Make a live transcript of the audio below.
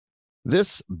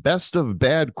This Best of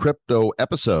Bad Crypto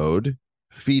episode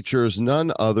features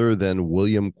none other than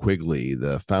William Quigley,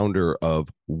 the founder of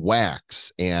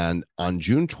Wax. And on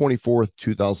June 24th,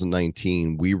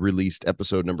 2019, we released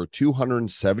episode number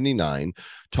 279,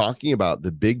 talking about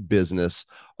the big business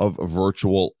of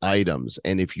virtual items.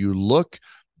 And if you look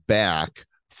back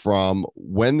from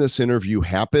when this interview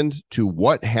happened to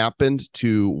what happened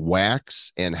to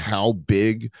Wax and how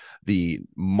big the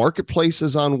marketplace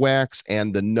is on Wax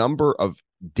and the number of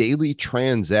daily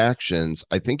transactions,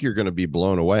 I think you're going to be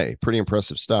blown away. Pretty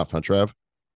impressive stuff, huh, Trev?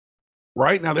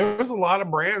 Right. Now, there was a lot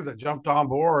of brands that jumped on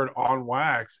board on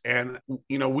Wax, and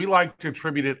we like to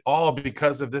attribute it all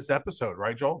because of this episode,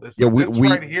 right, Joel? This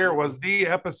right here was the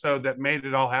episode that made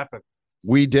it all happen.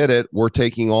 We did it. We're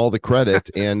taking all the credit.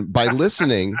 And by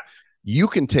listening, you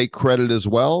can take credit as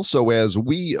well. So as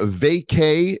we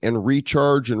vacay and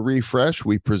recharge and refresh,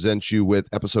 we present you with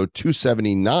episode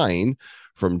 279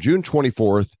 from June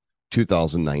 24th,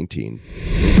 2019.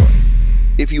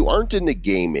 If you aren't into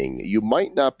gaming, you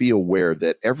might not be aware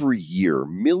that every year,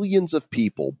 millions of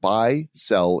people buy,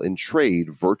 sell, and trade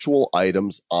virtual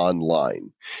items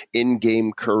online.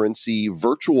 In-game currency,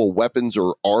 virtual weapons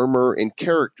or armor, and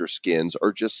character skins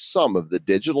are just some of the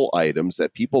digital items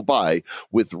that people buy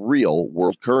with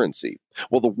real-world currency.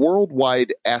 Well, the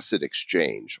Worldwide Asset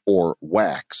Exchange, or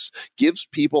WAX, gives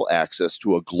people access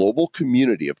to a global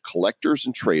community of collectors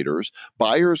and traders,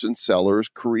 buyers and sellers,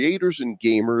 creators and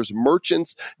gamers,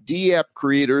 merchants, D-app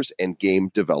creators, and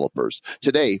game developers.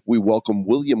 Today, we welcome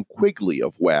William Quigley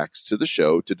of WAX to the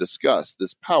show to discuss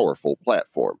this powerful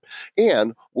platform.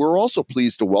 And we're also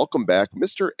pleased to welcome back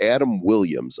Mr. Adam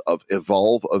Williams of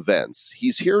Evolve Events.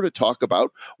 He's here to talk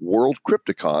about World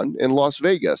CryptoCon in Las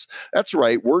Vegas. That's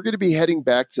right, we're going to be heading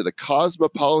back to the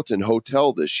Cosmopolitan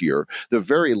Hotel this year, the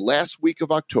very last week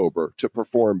of October, to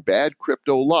perform Bad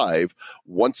Crypto Live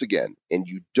once again, and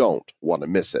you don't want to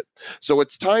miss it. So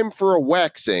it's time for a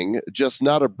waxing, just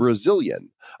not a Brazilian,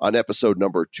 on episode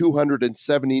number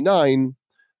 279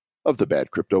 of the Bad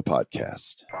Crypto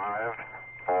Podcast. 5,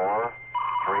 4,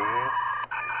 3,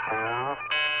 2,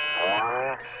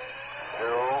 1,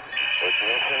 0,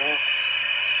 ignition.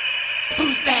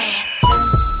 Who's bad?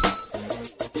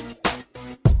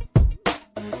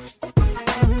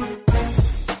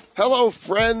 Hello,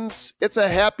 friends. It's a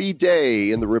happy day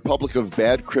in the Republic of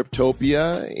Bad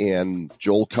Cryptopia, and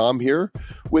Joel Com here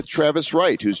with Travis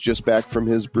Wright, who's just back from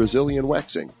his Brazilian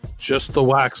waxing. Just the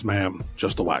wax, ma'am.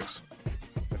 Just the wax.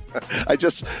 I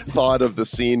just thought of the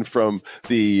scene from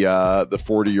the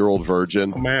 40-year-old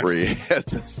virgin where he has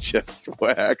his chest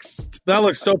waxed. That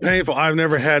looks so painful. I've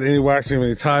never had any waxing of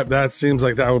any type. That seems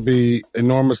like that would be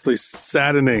enormously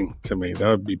saddening to me. That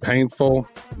would be painful.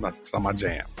 It's not my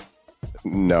jam.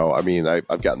 No, I mean,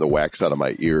 I've gotten the wax out of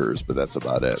my ears, but that's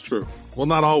about it. That's true. Well,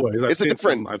 not always. I've seen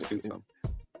some.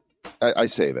 I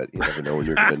save it. You never know when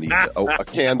you're going to need a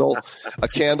candle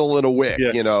and a wick.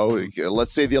 Yeah.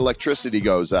 Let's say the electricity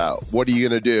goes out. What are you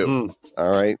going to do?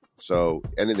 All right. So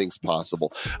anything's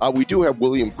possible. We do have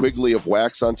William Quigley of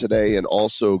Wax on today, and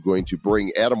also going to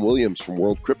bring Adam Williams from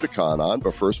World CryptoCon on.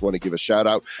 But first, want to give a shout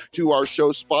out to our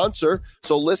show sponsor.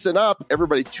 So listen up,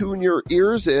 everybody, tune your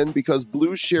ears in, because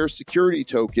Blue Share security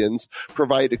tokens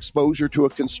provide exposure to a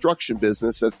construction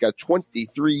business that's got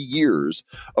 23 years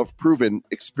of proven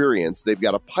experience. They've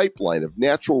got a pipeline of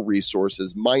natural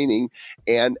resources, mining,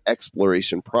 and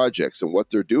exploration projects. And what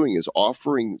they're doing is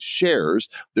offering shares,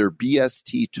 their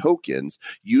BST tokens,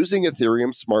 using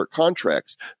Ethereum smart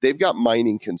contracts. They've got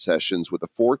mining concessions with a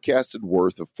forecasted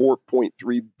worth of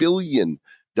 $4.3 billion.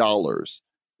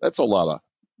 That's a lot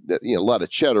of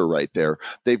cheddar right there.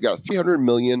 They've got 300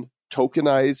 million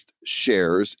tokenized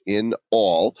shares in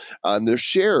all on their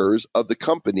shares of the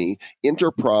company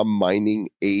Interprom Mining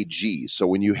AG. So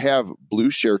when you have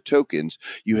Blue Share tokens,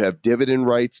 you have dividend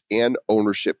rights and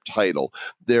ownership title.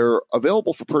 They're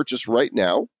available for purchase right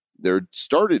now. They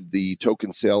started the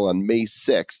token sale on May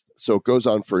 6th, so it goes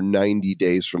on for 90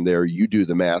 days from there. You do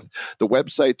the math. The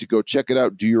website to go check it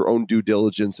out, do your own due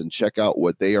diligence, and check out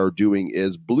what they are doing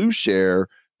is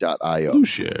blueshare.io.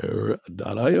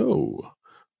 Blueshare.io.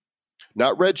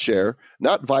 Not Red Share,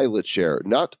 not Violet Share,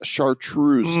 not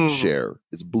Chartreuse Share.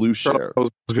 It's Blue Share.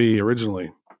 Supposed to be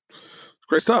originally.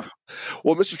 Great stuff.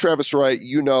 Well, Mr. Travis Wright,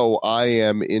 I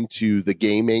am into the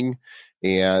gaming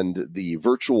and the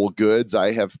virtual goods.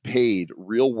 I have paid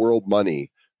real world money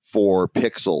for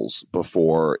pixels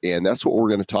before, and that's what we're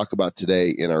going to talk about today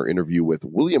in our interview with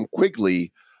William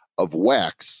Quigley of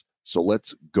Wax. So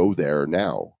let's go there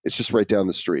now. It's just right down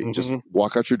the street. Mm-hmm. Just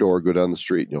walk out your door, go down the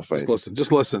street, and you'll find it.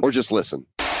 Just listen. Or just listen.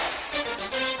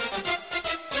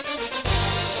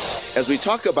 As we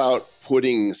talk about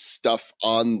putting stuff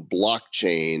on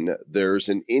blockchain, there's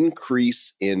an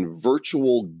increase in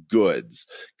virtual goods,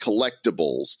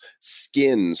 collectibles,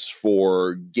 skins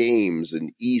for games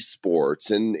and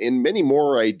esports, and many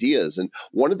more ideas. And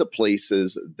one of the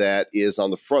places that is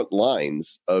on the front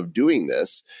lines of doing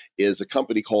this is a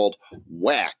company called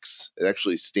WAX. It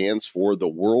actually stands for the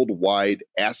Worldwide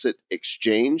Asset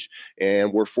Exchange.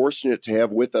 And we're fortunate to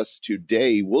have with us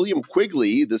today William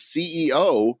Quigley, the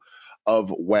CEO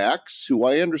of WAX, who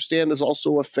I understand is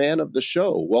also a fan of the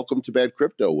show. Welcome to Bad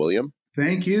Crypto, William.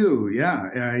 Thank you. Yeah,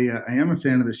 I am a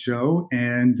fan of the show,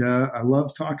 and I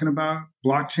love talking about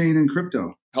blockchain and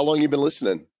crypto. How long have you been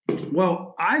listening?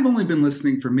 Well, I've only been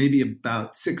listening for maybe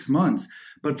about 6 months,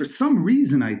 but for some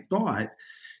reason I thought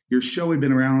your show had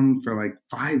been around for like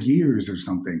 5 years or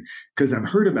something, because I've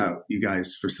heard about you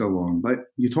guys for so long, but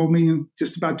you told me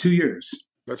just about 2 years.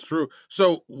 That's true.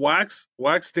 So WAX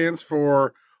stands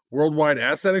for Worldwide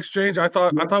Asset Exchange. I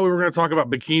thought we were going to talk about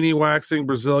bikini waxing,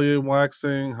 Brazilian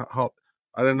waxing. I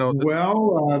didn't know.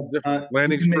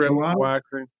 Landing strip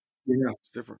waxing. Yeah,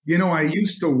 it's different. You know, I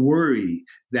used to worry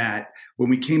that when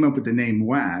we came up with the name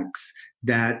WAX,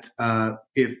 that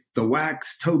if the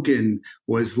WAX token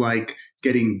was like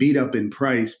getting beat up in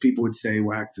price, people would say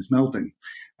wax is melting.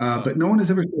 But no one has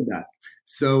ever said that.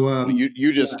 So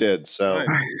you just did. So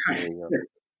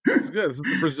it's good. This is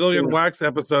the Brazilian wax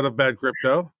episode of Bad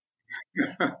Crypto.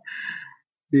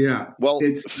 Yeah. Well,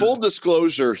 it's full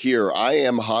disclosure here. I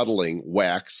am hodling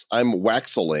WAX. I'm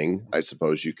waxling, I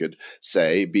suppose you could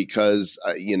say, because,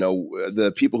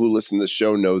 the people who listen to the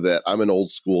show know that I'm an old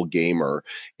school gamer.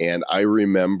 And I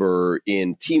remember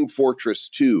in Team Fortress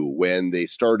 2, when they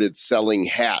started selling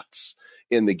hats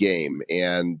in the game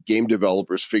and game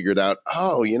developers figured out,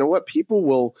 oh, you know what? People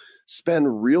will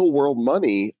spend real world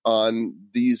money on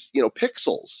these,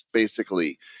 pixels,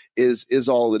 basically, is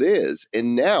all it is.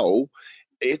 And now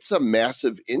it's a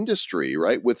massive industry,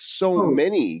 right? With so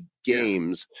many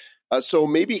games. So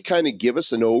maybe kind of give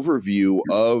us an overview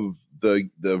of the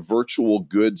virtual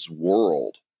goods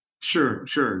world. Sure.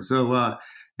 So,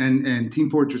 and Team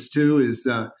Fortress 2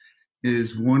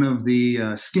 is one of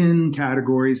the skin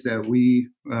categories that we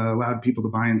allowed people to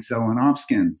buy and sell on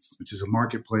OpSkins, which is a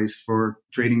marketplace for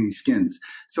trading these skins.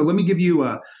 So let me give you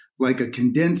a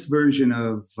condensed version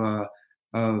of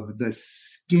the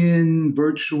skin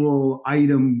virtual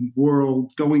item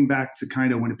world, going back to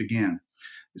kind of when it began.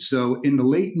 So in the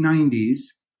late 90s,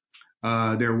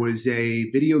 there was a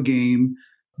video game,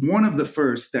 one of the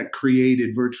first that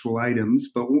created virtual items,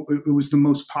 but it was the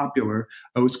most popular.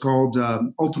 It was called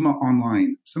Ultima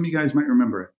Online. Some of you guys might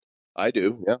remember it. I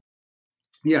do, yeah.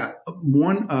 Yeah.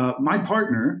 My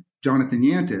partner, Jonathan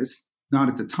Yantis, not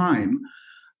at the time,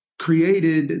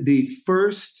 created the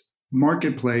first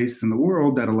marketplace in the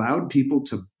world that allowed people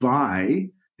to buy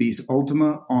these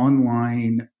Ultima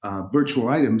Online virtual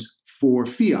items for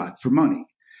fiat, for money.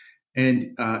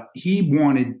 And he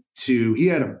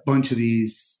had a bunch of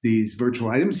these virtual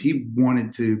items. He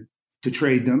wanted to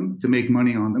trade them, to make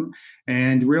money on them,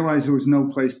 and realized there was no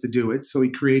place to do it. So he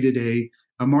created a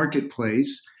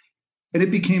marketplace, and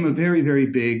it became a very, very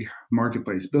big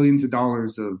marketplace, billions of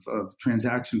dollars of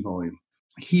transaction volume.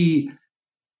 He,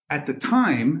 at the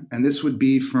time, and this would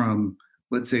be from,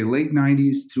 let's say, late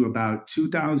 90s to about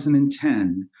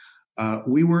 2010,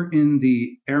 we were in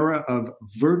the era of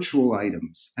virtual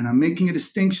items. And I'm making a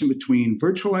distinction between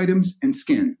virtual items and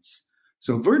skins.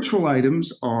 So virtual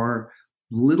items are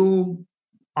little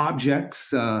objects.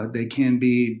 They can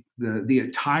be the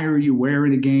attire you wear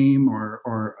in a game, or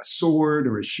a sword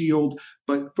or a shield.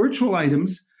 But virtual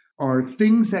items are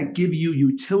things that give you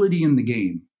utility in the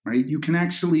game, right? You can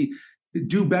actually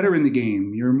do better in the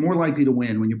game. You're more likely to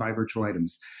win when you buy virtual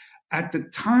items. At the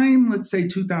time, let's say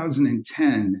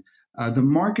 2010, the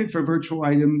market for virtual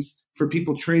items, for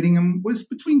people trading them, was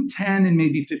between 10 and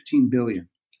maybe 15 billion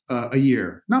a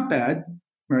year. Not bad,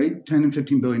 right? 10 and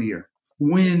 15 billion a year.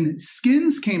 When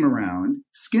skins came around,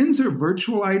 skins are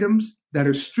virtual items that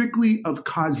are strictly of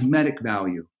cosmetic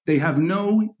value. They have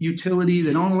no utility.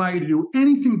 They don't allow you to do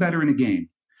anything better in a game,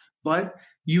 but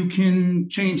you can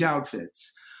change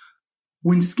outfits.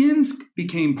 When skins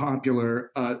became popular,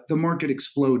 the market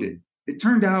exploded. It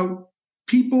turned out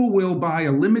people will buy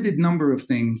a limited number of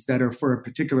things that are for a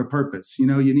particular purpose. You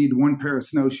need one pair of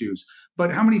snowshoes,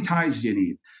 but how many ties do you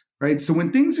need, right? So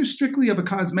when things are strictly of a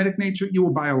cosmetic nature, you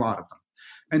will buy a lot of them.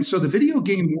 And so the video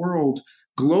game world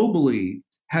globally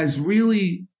has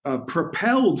really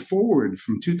propelled forward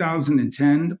from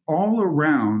 2010 all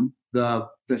around the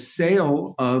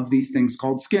sale of these things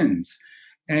called skins.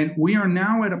 And we are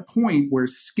now at a point where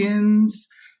skins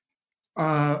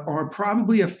are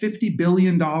probably a $50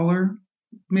 billion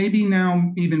maybe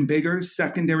now even bigger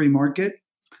secondary market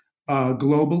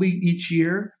globally each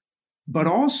year. But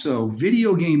also,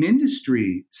 video game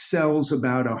industry sells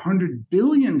about $100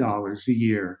 billion a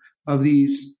year of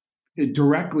these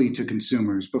directly to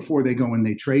consumers before they go and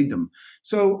they trade them.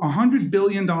 So $100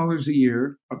 billion a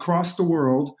year across the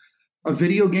world of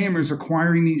video gamers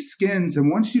acquiring these skins.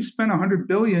 And once you've spent $100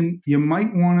 billion, you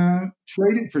might want to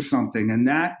trade it for something. And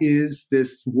that is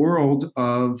this world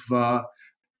of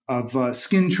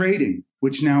skin trading,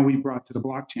 which now we brought to the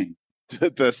blockchain.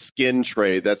 The skin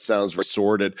trade, that sounds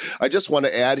sordid. I just want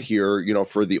to add here,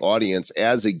 for the audience,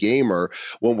 as a gamer,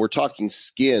 when we're talking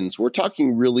skins, we're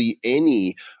talking really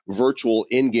any virtual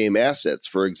in-game assets.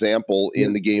 For example,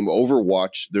 in the game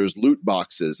Overwatch, there's loot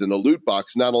boxes, and a loot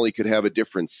box not only could have a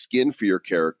different skin for your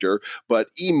character, but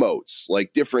emotes,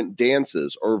 like different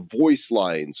dances or voice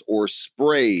lines or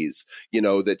sprays,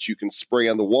 that you can spray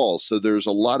on the walls. So there's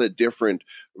a lot of different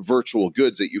virtual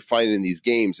goods that you find in these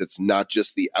games. It's not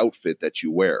just the outfit that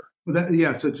you wear.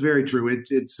 Yes, it's very true.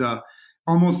 It's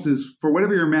almost as, for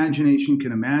whatever your imagination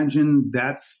can imagine,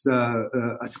 that's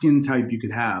a skin type you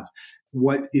could have.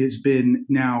 What has been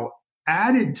now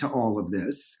added to all of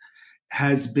this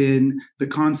has been the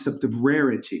concept of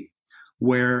rarity,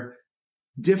 where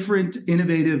different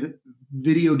innovative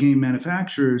video game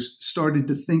manufacturers started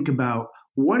to think about,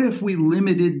 what if we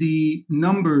limited the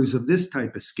numbers of this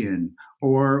type of skin?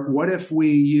 Or what if we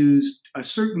used a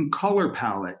certain color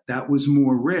palette that was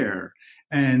more rare?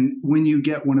 And when you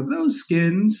get one of those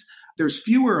skins, there's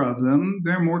fewer of them,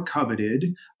 they're more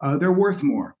coveted, they're worth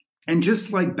more. And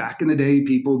just like back in the day,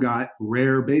 people got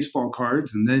rare baseball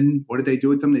cards, and then what did they do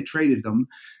with them? They traded them.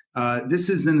 This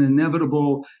is an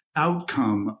inevitable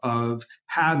outcome of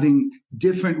having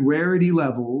different rarity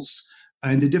levels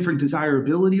and the different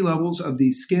desirability levels of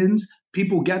these skins.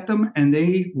 People get them and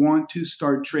they want to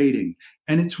start trading.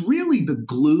 And it's really the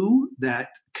glue that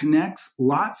connects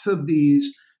lots of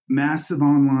these massive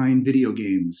online video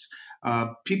games.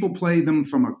 People play them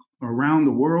from around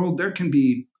the world. There can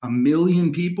be 1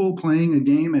 million people playing a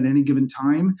game at any given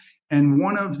time. And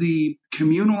one of the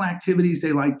communal activities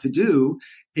they like to do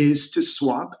is to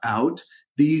swap out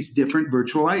these different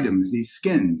virtual items, these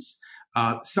skins.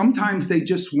 Sometimes they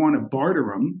just want to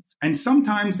barter them, and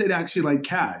sometimes they'd actually like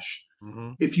cash.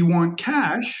 Mm-hmm. If you want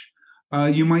cash,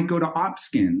 you might go to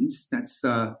OpSkins. That's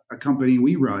a company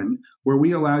we run, where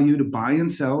we allow you to buy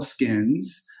and sell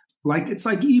skins. It's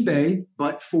like eBay,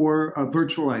 but for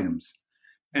virtual items.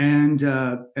 And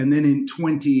then in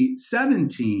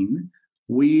 2017,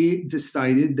 we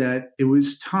decided that it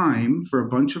was time, for a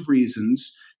bunch of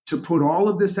reasons, to put all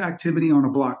of this activity on a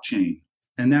blockchain.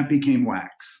 And that became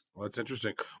Wax. Well, that's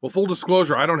interesting. Well, full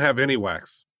disclosure, I don't have any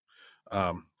Wax,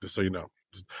 just so you know.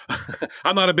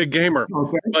 I'm not a big gamer,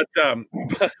 okay.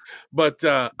 but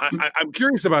I'm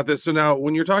curious about this. So now,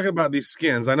 when you're talking about these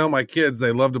skins, I know my kids,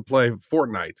 they love to play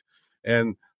Fortnite,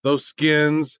 and those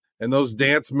skins and those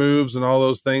dance moves and all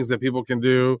those things that people can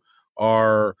do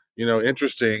are,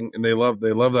 interesting, and they love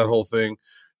that whole thing.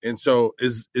 And so,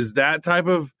 is that type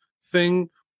of thing,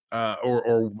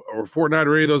 or Fortnite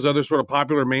or any of those other sort of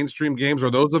popular mainstream games,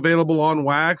 are those available on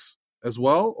Wax as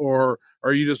well, or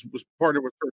are you just partnered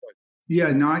with third party?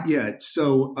 Yeah, not yet.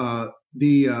 So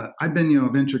I've been a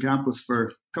venture capitalist for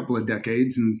a couple of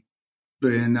decades and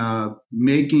been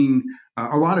making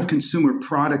a lot of consumer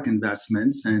product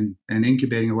investments and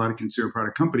incubating a lot of consumer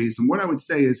product companies. And what I would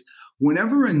say is,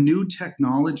 whenever a new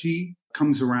technology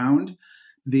comes around,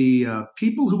 the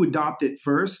people who adopt it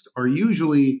first are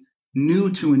usually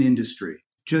new to an industry.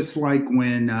 Just like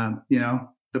when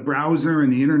the browser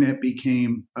and the internet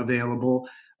became available,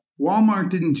 Walmart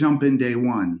didn't jump in day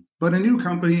one, but a new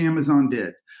company, Amazon,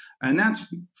 did. And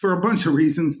that's for a bunch of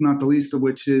reasons, not the least of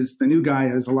which is the new guy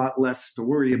has a lot less to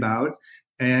worry about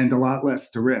and a lot less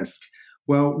to risk.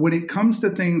 Well, when it comes to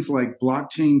things like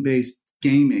blockchain-based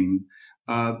gaming,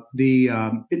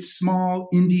 it's small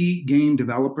indie game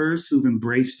developers who've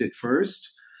embraced it first,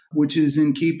 which is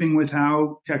in keeping with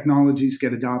how technologies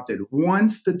get adopted.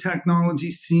 Once the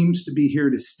technology seems to be here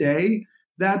to stay,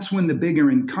 that's when the bigger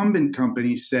incumbent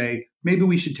companies say, maybe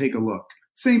we should take a look.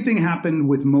 Same thing happened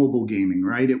with mobile gaming,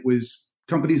 right? It was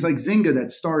companies like Zynga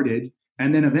that started,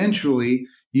 and then eventually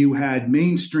you had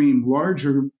mainstream,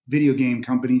 larger video game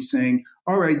companies saying,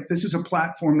 all right, this is a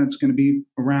platform that's going to be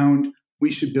around, we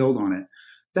should build on it.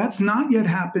 That's not yet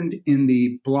happened in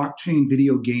the blockchain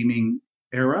video gaming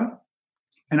era,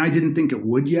 and I didn't think it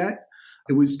would yet.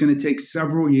 It was going to take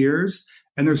several years,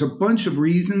 and there's a bunch of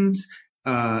reasons.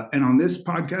 And on this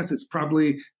podcast, it's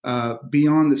probably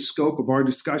beyond the scope of our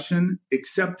discussion,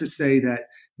 except to say that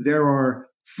there are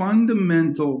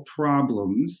fundamental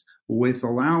problems with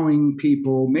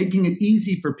making it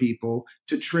easy for people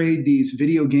to trade these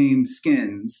video game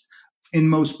skins in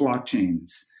most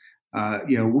blockchains.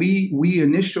 We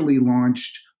initially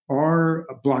launched our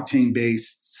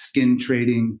blockchain-based skin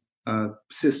trading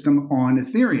system on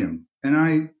Ethereum, and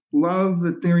I love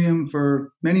Ethereum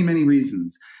for many, many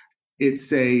reasons.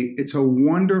 It's a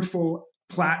wonderful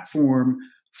platform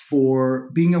for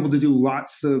being able to do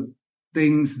lots of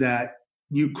things that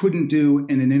you couldn't do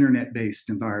in an internet-based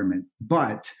environment.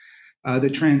 But the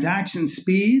transaction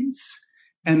speeds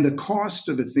and the cost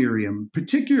of Ethereum,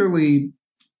 particularly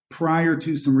prior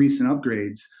to some recent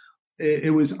upgrades,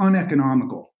 it was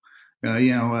uneconomical.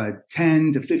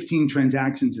 10 to 15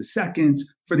 transactions a second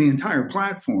for the entire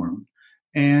platform,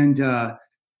 and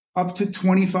up to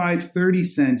 25, 30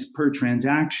 cents per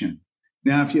transaction.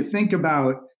 Now, if you think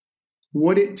about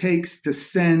what it takes to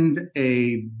send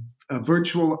a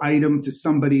virtual item to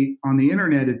somebody on the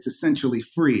internet, it's essentially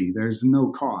free. There's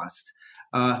no cost.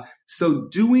 So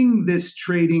doing this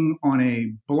trading on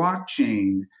a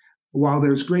blockchain, while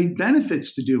there's great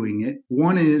benefits to doing it,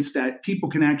 one is that people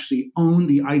can actually own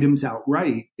the items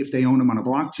outright if they own them on a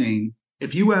blockchain.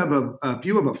 If you have a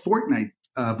Fortnite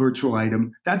virtual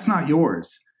item, that's not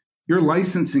yours. You're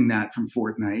licensing that from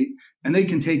Fortnite, and they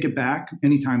can take it back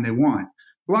anytime they want.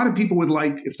 A lot of people would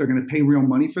like, if they're going to pay real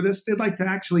money for this, they'd like to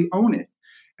actually own it.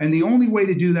 And the only way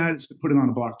to do that is to put it on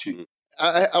a blockchain.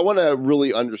 I want to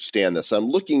really understand this. I'm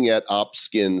looking at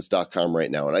opskins.com right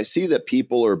now, and I see that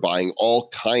people are buying all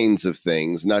kinds of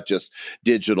things, not just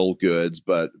digital goods,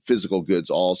 but physical goods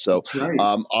also. That's right.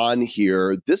 On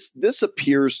here. This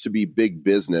appears to be big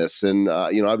business. And,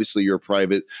 obviously you're a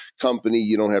private company.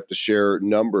 You don't have to share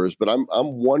numbers, but I'm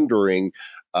wondering,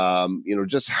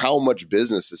 just how much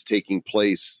business is taking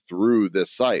place through this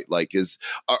site. Like,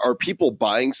 are people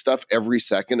buying stuff every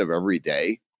second of every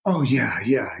day? Oh yeah.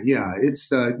 It's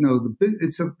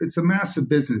it's a massive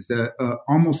business.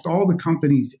 Almost all the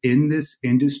companies in this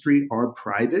industry are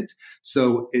private,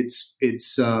 so it's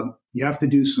you have to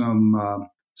do some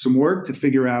work to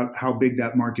figure out how big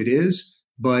that market is.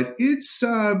 But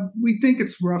we think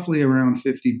it's roughly around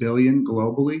 50 billion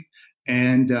globally,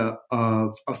 and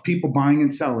of people buying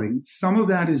and selling. Some of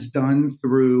that is done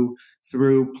through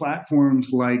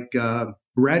platforms like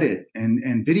Reddit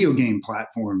and video game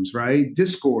platforms, right?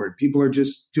 Discord. People are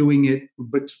just doing it,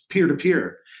 but peer to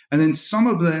peer. And then some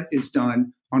of that is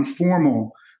done on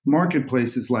formal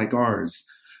marketplaces like ours.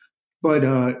 But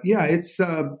it's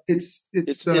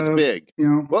big.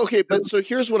 Well, okay, but so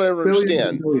here's what I don't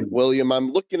understand, William.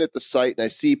 I'm looking at the site and I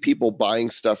see people buying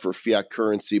stuff for fiat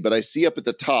currency, but I see up at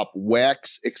the top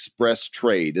Wax Express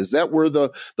Trade. Is that where the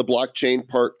blockchain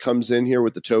part comes in here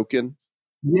with the token?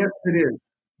 Yes, it is.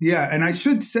 Yeah, and I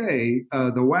should say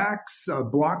the Wax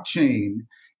blockchain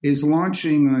is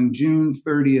launching on June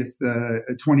 30th,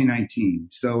 2019.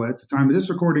 So at the time of this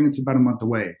recording, it's about a month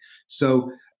away.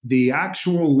 So the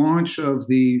actual launch of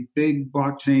the big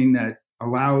blockchain that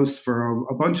allows for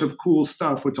a bunch of cool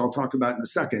stuff, which I'll talk about in a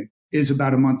second, is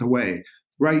about a month away.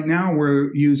 Right now,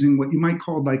 we're using what you might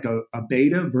call like a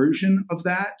beta version of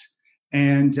that.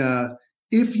 And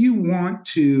if you want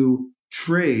to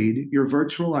trade your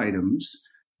virtual items,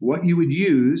 what you would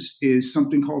use is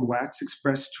something called Wax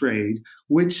Express Trade,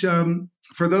 which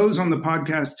for those on the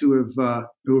podcast who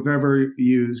have ever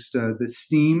used the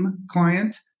Steam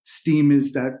client, Steam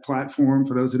is that platform,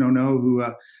 for those who don't know, who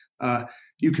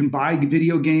you can buy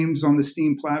video games on the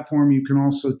Steam platform. You can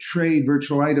also trade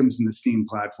virtual items in the Steam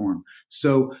platform.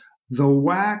 So the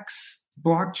Wax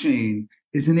blockchain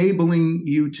is enabling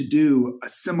you to do a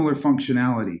similar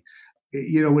functionality.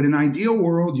 In an ideal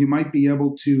world, you might be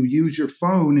able to use your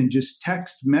phone and just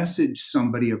text message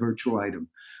somebody a virtual item.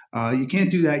 You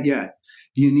can't do that yet.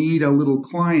 You need a little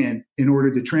client in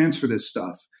order to transfer this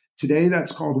stuff. Today,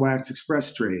 that's called Wax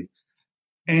Express Trade.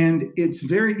 And it's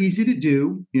very easy to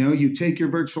do. You take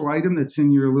your virtual item that's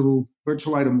in your little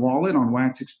virtual item wallet on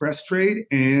Wax Express Trade,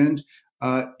 and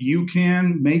you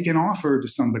can make an offer to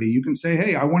somebody. You can say,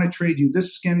 hey, I want to trade you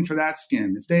this skin for that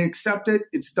skin. If they accept it,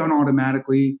 it's done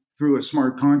automatically through a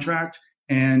smart contract,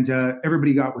 and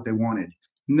everybody got what they wanted.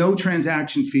 No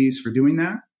transaction fees for doing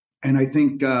that. And I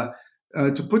think to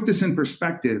put this in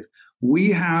perspective,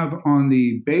 we have on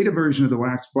the beta version of the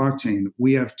Wax blockchain,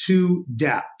 we have two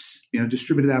dApps,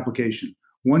 distributed application,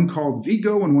 one called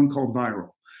Vigo and one called Viral.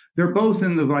 They're both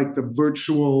in the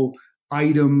virtual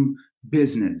item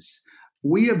business.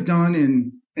 We have done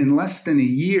in less than a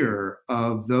year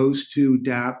of those two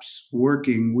dApps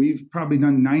working, we've probably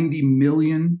done 90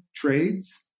 million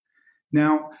trades.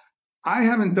 Now, I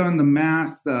haven't done the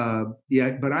math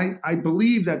yet, but I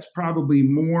believe that's probably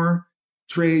more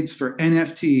trades for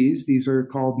NFTs. These are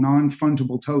called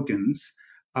non-fungible tokens.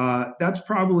 That's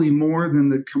probably more than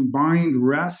the combined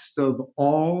rest of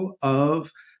all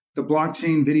of the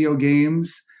blockchain video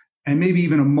games, and maybe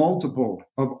even a multiple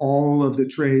of all of the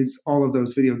trades all of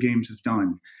those video games have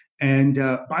done. And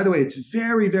by the way, it's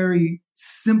very, very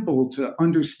simple to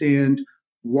understand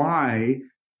why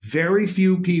very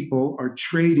few people are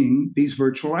trading these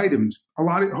virtual items.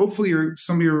 Hopefully,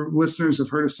 some of your listeners have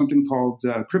heard of something called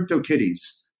CryptoKitties,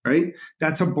 right?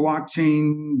 That's a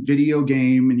blockchain video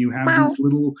game, and you have these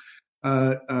little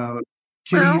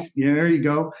kitties. Yeah, there you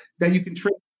go. That you can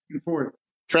trade back and forth.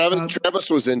 Travis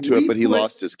was into it, but he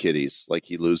lost his kitties. Like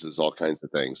he loses all kinds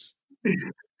of things.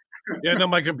 Yeah, no,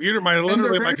 my computer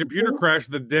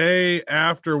crashed the day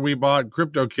after we bought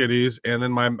CryptoKitties, and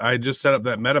then I just set up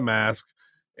that MetaMask,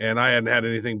 and I hadn't had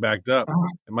anything backed up,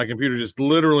 and my computer just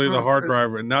literally the hard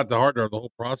drive, and not the hard drive, the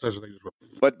whole processor thing.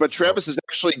 But Travis has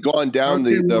actually gone down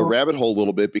the rabbit hole a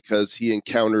little bit because he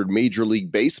encountered Major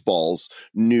League Baseball's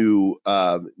new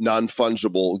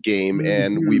non-fungible game,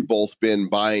 and we've both been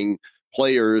buying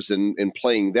players and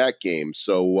playing that game.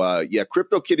 So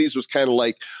CryptoKitties was kind of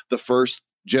like the first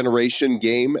generation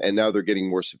game, and now they're getting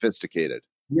more sophisticated.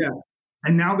 Yeah.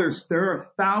 And now there are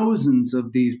thousands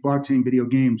of these blockchain video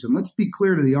games. And let's be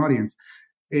clear to the audience,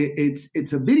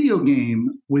 it's a video game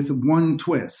with one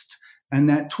twist. And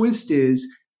that twist is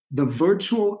the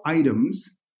virtual items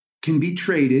can be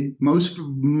traded. Most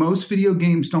video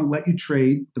games don't let you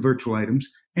trade the virtual items,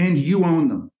 and you own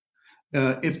them.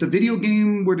 If the video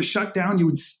game were to shut down, you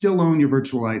would still own your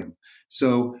virtual item.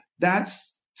 So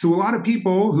that's, to a lot of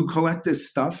people who collect this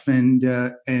stuff and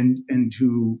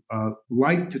who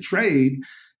like to trade,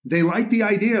 they like the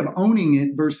idea of owning it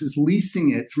versus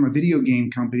leasing it from a video game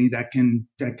company that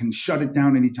can shut it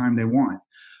down anytime they want.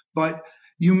 But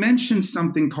you mentioned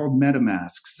something called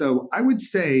MetaMask. So I would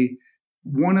say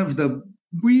one of the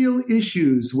real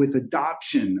issues with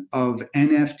adoption of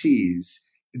NFTs,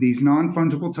 these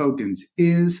non-fungible tokens,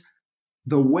 is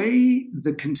the way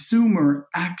the consumer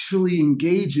actually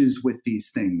engages with these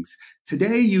things.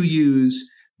 Today, you use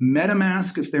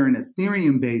MetaMask if they're an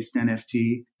Ethereum-based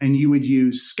NFT, and you would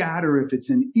use Scatter if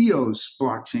it's an EOS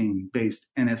blockchain-based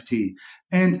NFT.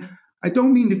 And I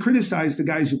don't mean to criticize the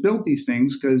guys who built these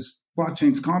things, because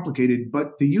blockchain's complicated,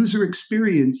 but the user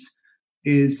experience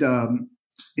is not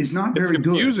very good. It's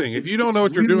confusing. If you don't know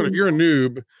what you're doing, if you're a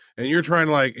noob and you're trying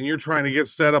to get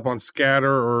set up on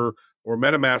Scatter or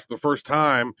MetaMask the first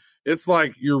time, it's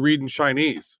like you're reading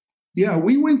Chinese. Yeah,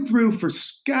 we went through for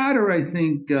Scatter, I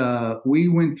think we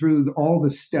went through all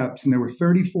the steps, and there were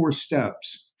 34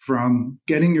 steps from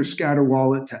getting your Scatter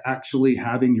wallet to actually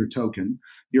having your token,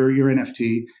 your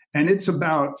NFT. And it's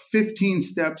about 15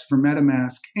 steps for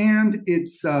MetaMask, and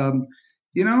it's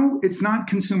it's not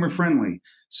consumer friendly.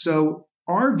 So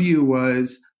our view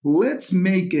was, let's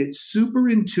make it super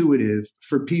intuitive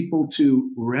for people to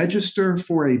register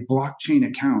for a blockchain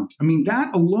account. I mean,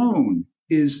 that alone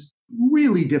is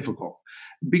really difficult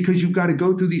because you've got to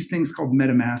go through these things called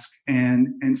MetaMask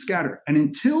and Scatter. And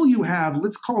until you have,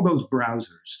 let's call those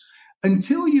browsers,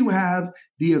 until you have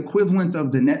the equivalent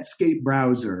of the Netscape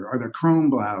browser or the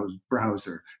Chrome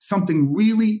browser, something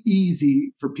really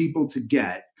easy for people to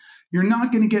get, you're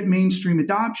not going to get mainstream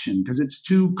adoption because it's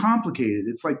too complicated.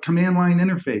 It's like command line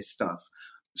interface stuff.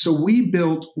 So we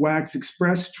built Wax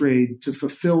Express Trade to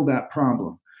fulfill that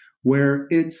problem, where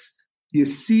it's, you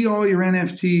see all your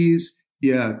NFTs,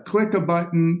 you click a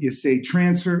button, you say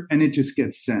transfer, and it just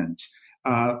gets sent.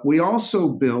 We also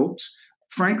built,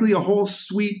 frankly, a whole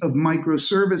suite of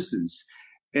microservices.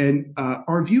 And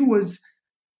our view was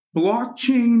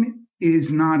blockchain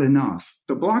is not enough.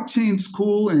 The blockchain's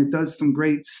cool and it does some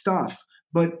great stuff,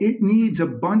 but it needs a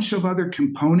bunch of other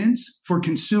components for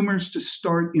consumers to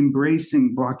start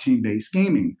embracing blockchain-based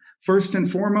gaming. First and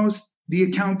foremost, the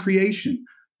account creation.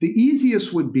 The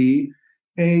easiest would be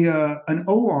an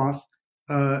OAuth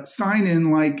sign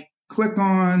in, like click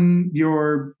on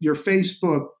your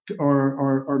Facebook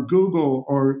or Google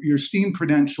or your Steam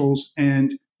credentials,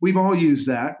 and we've all used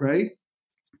that, right?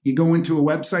 You go into a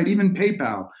website, even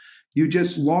PayPal. You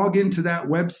just log into that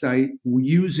website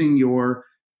using your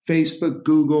Facebook,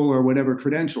 Google, or whatever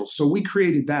credentials. So we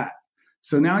created that.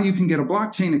 So now you can get a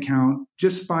blockchain account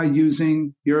just by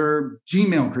using your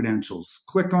Gmail credentials.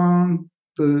 Click on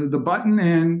the button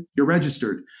and you're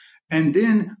registered. And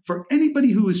then for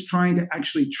anybody who is trying to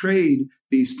actually trade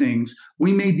these things,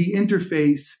 we made the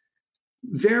interface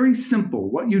very simple,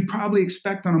 what you'd probably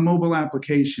expect on a mobile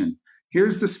application.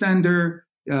 Here's the sender.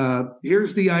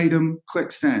 Here's the item,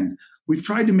 click send. We've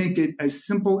tried to make it as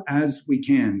simple as we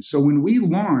can. So when we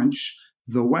launch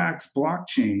the Wax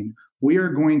blockchain, we are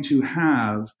going to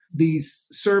have these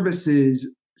services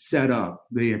set up,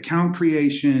 the account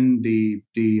creation, the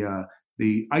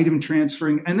item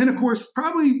transferring. And then, of course,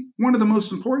 probably one of the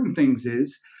most important things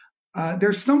is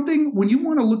there's something, when you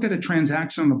want to look at a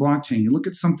transaction on the blockchain, you look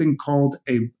at something called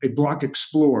a block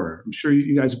explorer. I'm sure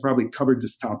you guys have probably covered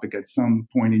this topic at some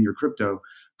point in your crypto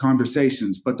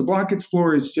conversations, but the block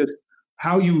explorer is just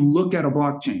how you look at a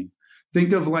blockchain.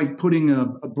 Think of like putting a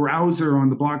browser on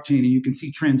the blockchain and you can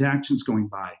see transactions going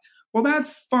by. Well,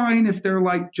 that's fine if they're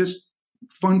like just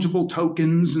fungible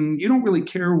tokens and you don't really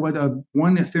care what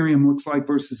one Ethereum looks like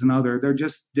versus another. They're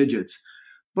just digits.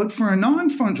 But for a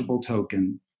non-fungible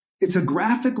token, it's a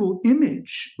graphical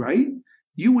image, right?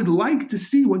 You would like to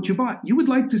see what you bought. You would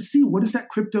like to see what does that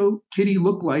crypto kitty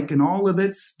look like in all of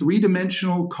its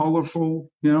three-dimensional,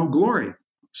 colorful, glory.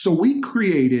 So we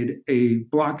created a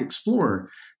block explorer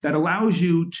that allows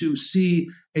you to see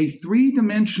a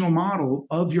three-dimensional model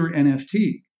of your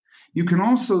NFT. You can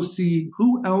also see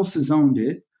who else has owned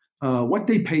it, what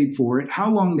they paid for it,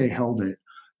 how long they held it.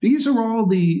 These are all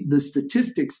the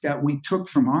statistics that we took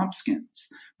from OpSkins,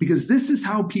 because this is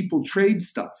how people trade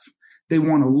stuff. They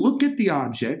want to look at the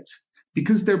object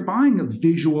because they're buying a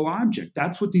visual object.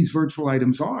 That's what these virtual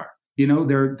items are.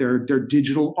 They're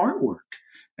digital artwork.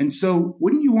 And so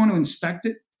wouldn't you want to inspect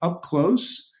it up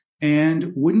close?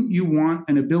 And wouldn't you want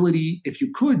an ability, if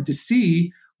you could, to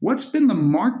see what's been the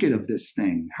market of this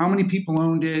thing? How many people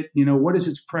owned it? What is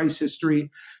its price history?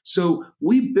 So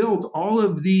we built all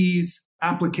of these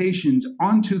applications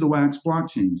onto the Wax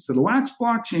blockchain. So the Wax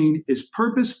blockchain is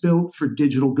purpose-built for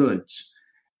digital goods.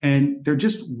 And there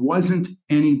just wasn't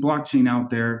any blockchain out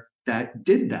there that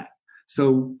did that.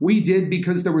 So we did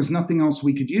because there was nothing else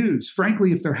we could use.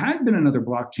 Frankly, if there had been another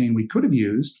blockchain we could have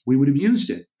used, we would have used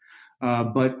it.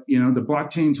 But the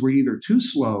blockchains were either too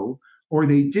slow or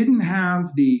they didn't have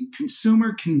the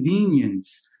consumer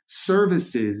convenience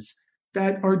services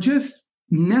that are just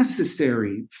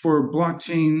necessary for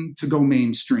blockchain to go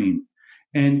mainstream.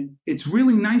 And it's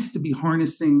really nice to be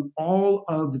harnessing all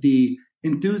of the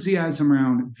enthusiasm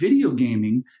around video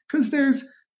gaming because there's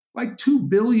like 2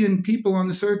 billion people on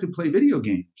this earth who play video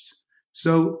games.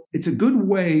 So it's a good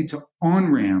way to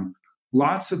on-ramp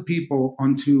lots of people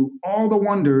onto all the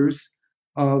wonders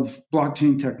of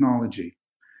blockchain technology.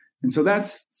 And so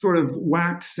that's sort of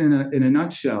Wax in a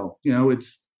nutshell.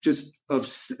 It's just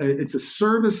it's a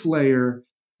service layer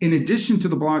in addition to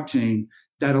the blockchain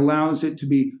that allows it to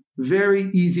be very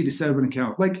easy to set up an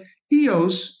account. Like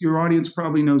EOS, your audience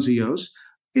probably knows EOS.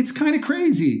 It's kind of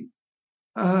crazy.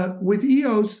 With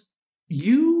EOS,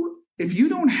 if you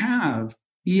don't have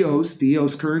EOS, the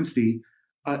EOS currency,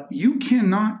 you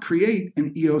cannot create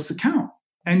an EOS account.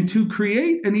 And to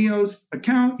create an EOS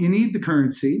account, you need the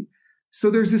currency. So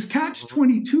there's this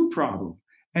catch-22 problem.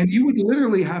 And you would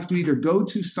literally have to either go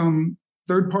to some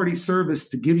third-party service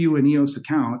to give you an EOS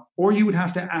account, or you would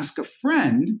have to ask a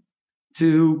friend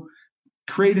to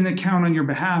create an account on your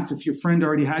behalf if your friend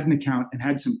already had an account and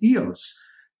had some EOS.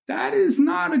 That is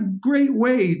not a great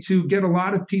way to get a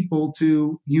lot of people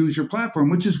to use your platform,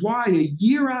 which is why a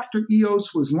year after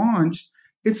EOS was launched,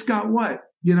 it's got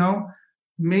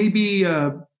maybe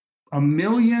a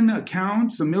million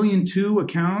accounts, 1.2 million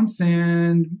accounts,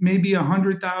 and maybe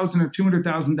 100,000 or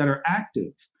 200,000 that are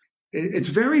active. It's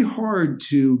very hard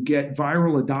to get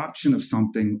viral adoption of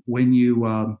something when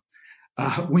you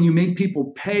make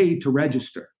people pay to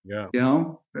register. Yeah.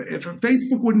 If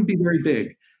Facebook wouldn't be very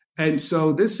big. And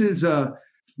so these are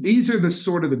the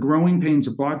sort of the growing pains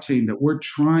of blockchain that we're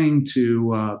trying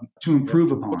to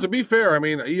improve upon. Well, to be fair, I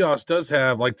mean, EOS does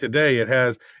have, like today, it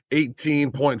has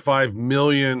 18.5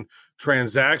 million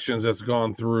transactions that's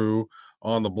gone through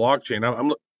on the blockchain. I'm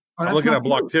looking at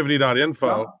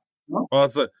blocktivity.info. No. Well,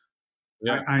 that's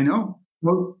yeah. I know.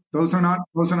 Those are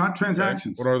not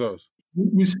transactions. Okay. What are those?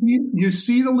 You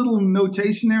see the little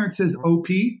notation there? It says OP.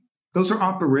 Those are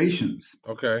operations.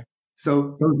 Okay.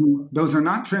 So those are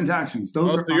not transactions.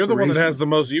 Those are. So you're the one that has the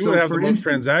most. You would have the most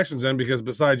transactions in, because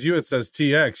besides you, it says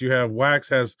TX. You have Wax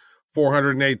has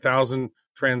 408,000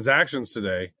 transactions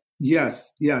today.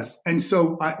 Yes. And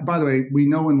so, by the way, we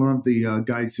know and love the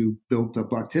guys who built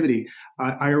Blocktivity.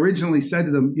 I originally said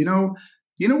to them, you know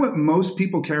what most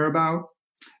people care about?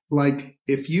 Like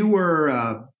if you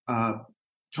were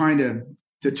trying to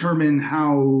determine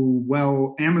how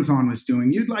well Amazon was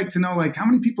doing, you'd like to know like how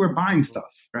many people are buying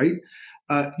stuff, right?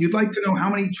 You'd like to know how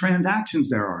many transactions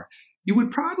there are. You would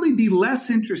probably be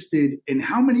less interested in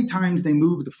how many times they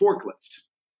moved the forklift,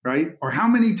 right? Or how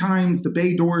many times the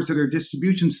bay doors at our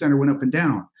distribution center went up and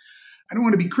down. I don't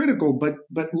want to be critical, but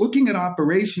looking at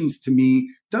operations to me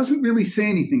doesn't really say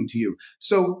anything to you.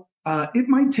 So it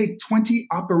might take 20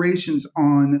 operations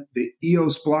on the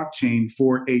EOS blockchain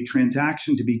for a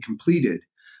transaction to be completed.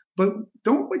 But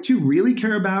what you really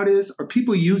care about are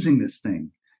people using this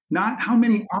thing, not how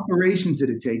many operations did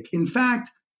it take. In fact,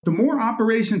 the more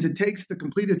operations it takes to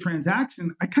complete a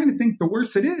transaction, I kind of think the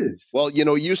worse it is. Well,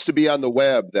 it used to be on the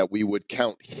web that we would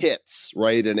count hits,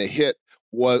 right? And a hit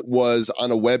was on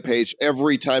a web page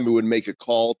every time it would make a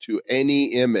call to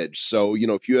any image. So,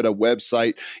 if you had a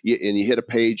website and you hit a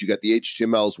page, you got the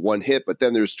HTML as one hit, but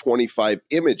then there's 25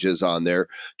 images on there,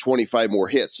 25 more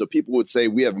hits. So people would say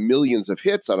we have millions of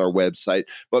hits on our website,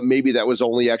 but maybe that was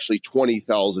only actually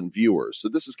 20,000 viewers. So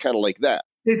this is kind of like that.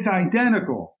 It's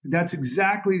identical. That's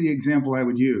exactly the example I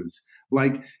would use.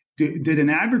 Like, did an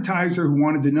advertiser who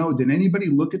wanted to know, did anybody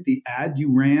look at the ad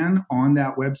you ran on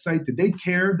that website? Did they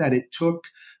care that it took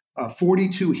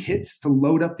 42 hits to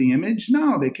load up the image?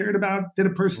 No, they cared about, did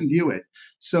a person view it?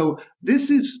 So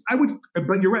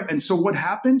but you're right. And so what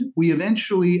happened? We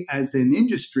eventually, as an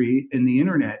industry in the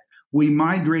internet, we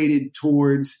migrated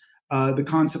towards the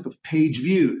concept of page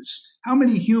views. How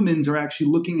many humans are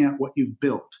actually looking at what you've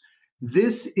built?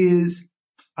 This is,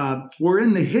 we're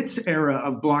in the hits era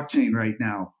of blockchain right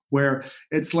now, where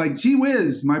it's like, gee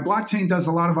whiz, my blockchain does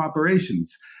a lot of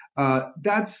operations.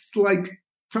 That's like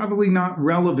probably not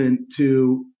relevant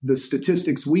to the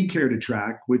statistics we care to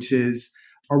track, which is,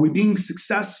 are we being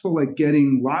successful at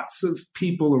getting lots of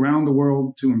people around the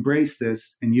world to embrace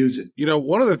this and use it?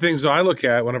 One of the things I look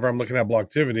at whenever I'm looking at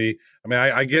Blocktivity,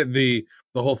 I get the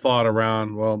whole thought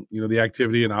around, the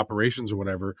activity and operations or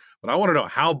whatever, but I want to know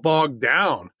how bogged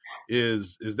down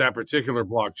is that particular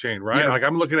blockchain, right? Yeah. Like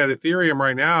I'm looking at Ethereum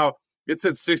right now, it's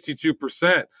at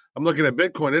 62%. I'm looking at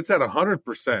Bitcoin, it's at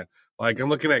 100%. Like I'm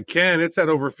looking at Ken, it's at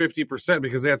over 50%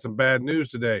 because they had some bad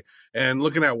news today. And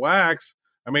looking at Wax,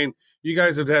 you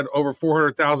guys have had over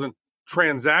 400,000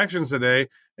 transactions today,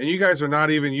 and you guys are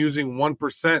not even using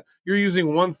 1%. You're using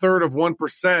 1/3 of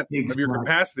 1% of your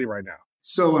capacity right now.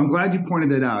 So I'm glad you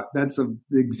pointed that out. That's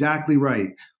exactly right.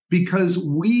 Because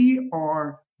we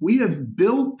have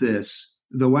built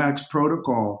the Wax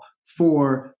protocol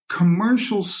for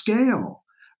commercial scale.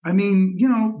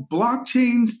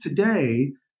 Blockchains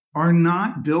today are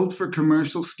not built for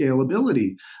commercial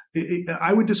scalability.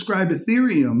 I would describe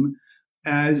Ethereum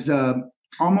as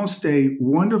almost a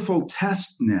wonderful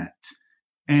test net.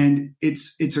 And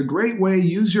it's a great way,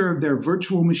 user of their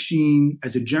virtual machine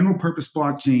as a general purpose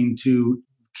blockchain to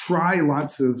try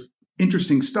lots of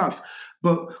interesting stuff.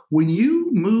 But when you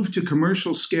move to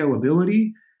commercial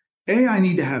scalability, A, I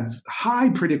need to have high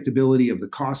predictability of the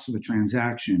cost of a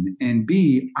transaction. And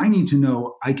B, I need to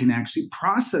know I can actually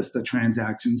process the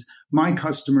transactions my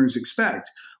customers expect.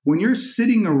 When you're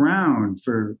sitting around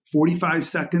for 45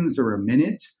 seconds or a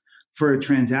minute for a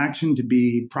transaction to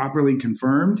be properly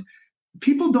confirmed,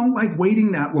 people don't like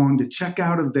waiting that long to check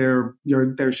out of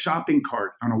their shopping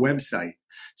cart on a website.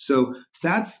 So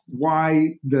that's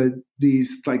why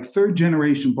these like third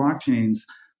generation blockchains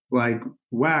like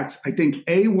Wax, I think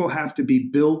will have to be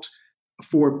built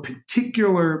for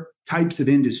particular types of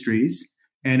industries,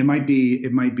 and it might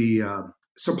be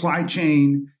supply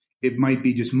chain, it might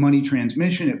be just money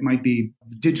transmission, it might be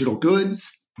digital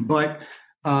goods, but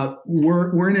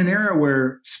we're in an era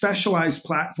where specialized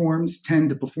platforms tend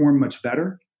to perform much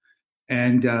better,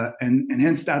 and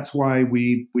hence that's why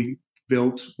we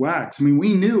built Wax.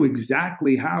 We knew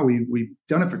exactly how we've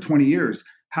done it for 20 years.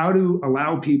 How to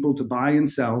allow people to buy and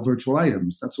sell virtual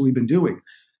items. That's what we've been doing.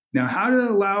 Now, how to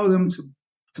allow them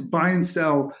to buy and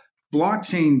sell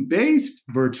blockchain-based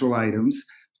virtual items.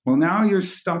 Well, now you're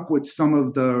stuck with some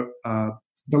of the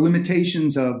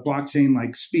limitations of blockchain,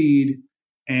 like speed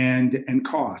and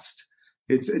cost.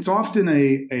 It's often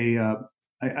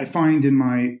I find in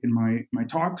my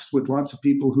talks with lots of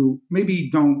people who maybe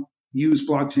don't use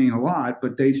blockchain a lot,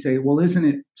 but they say, well, isn't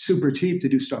it super cheap to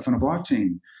do stuff on a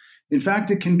blockchain? In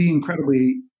fact, it can be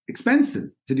incredibly expensive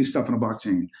to do stuff on a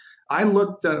blockchain. I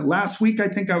looked last week, I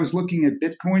think I was looking at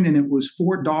Bitcoin, and it was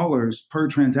 $4 per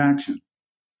transaction.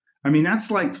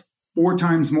 That's like 4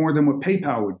 times more than what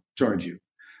PayPal would charge you.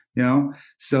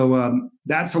 So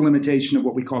that's a limitation of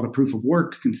what we call the proof of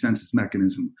work consensus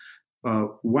mechanism.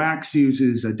 Wax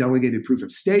uses a delegated proof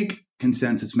of stake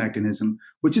consensus mechanism,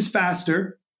 which is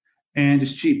faster and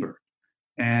is cheaper.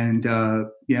 And,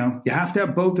 you have to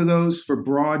have both of those for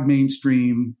broad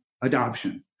mainstream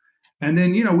adoption. And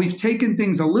then, we've taken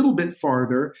things a little bit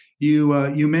farther.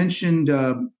 You mentioned,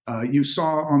 you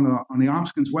saw on the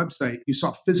Opskins website, you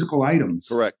saw physical items.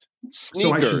 Correct.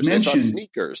 Sneakers. I saw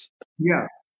sneakers. Yeah.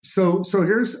 So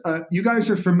here's, you guys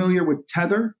are familiar with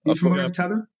Tether? You familiar with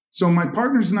Tether? So my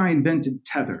partners and I invented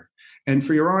Tether. And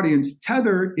for your audience,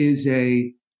 Tether is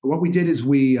a what we did is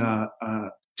we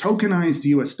tokenized the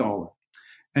US dollar.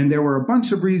 And there were a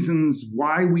bunch of reasons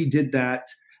why we did that.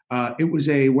 It was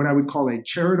what I would call a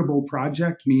charitable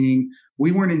project, meaning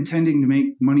we weren't intending to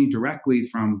make money directly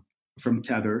from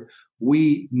Tether.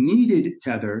 We needed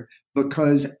Tether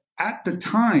because at the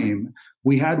time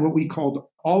we had what we called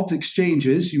alt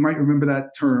exchanges. You might remember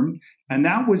that term. And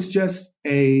that was just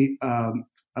a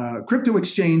crypto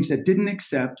exchange that didn't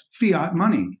accept fiat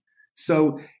money.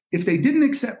 So if they didn't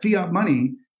accept fiat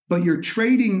money, but you're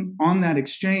trading on that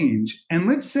exchange, and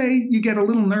let's say you get a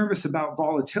little nervous about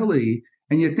volatility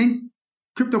and you think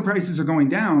crypto prices are going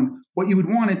down, what you would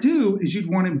want to do is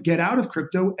you'd want to get out of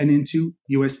crypto and into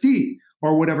USD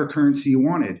or whatever currency you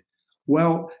wanted.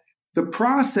 Well, the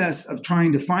process of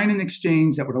trying to find an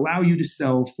exchange that would allow you to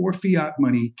sell for fiat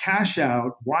money, cash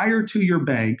out, wire to your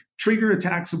bank, trigger a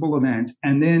taxable event,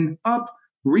 and then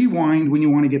rewind when you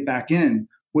want to get back in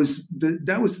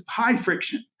that was high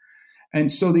friction.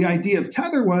 And so the idea of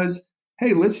Tether was,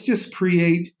 hey, let's just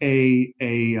create a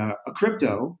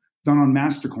crypto done on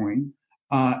Mastercoin.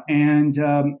 And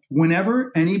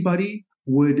whenever anybody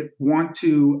would want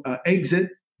to exit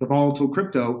the volatile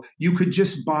crypto, you could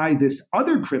just buy this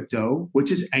other crypto,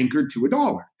 which is anchored to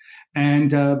 $1.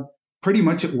 And pretty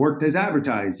much it worked as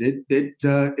advertised.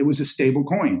 It was a stable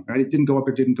coin, right? It didn't go up,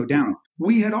 it didn't go down.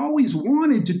 We had always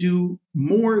wanted to do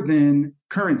more than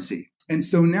currency. And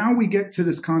so now we get to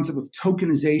this concept of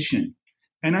tokenization.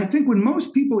 And I think when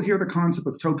most people hear the concept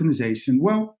of tokenization,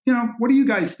 well, what do you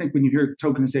guys think when you hear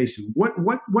tokenization? What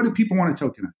do people want to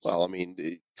tokenize? Well, I mean,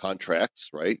 contracts,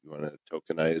 right? You want to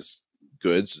tokenize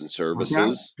goods and services.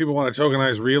 Okay. People want to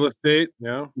tokenize real estate.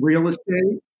 Yeah. Real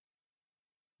estate.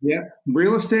 Yeah.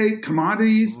 Real estate,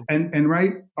 commodities, and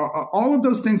right. All of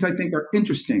those things I think are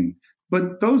interesting,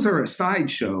 but those are a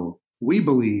sideshow, we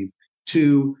believe,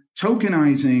 to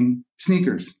tokenizing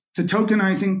sneakers, to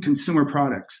tokenizing consumer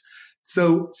products.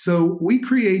 So we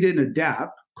created a dApp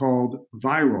called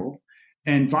Viral,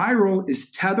 and Viral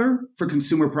is Tether for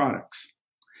consumer products.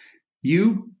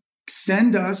 You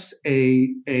send us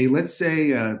let's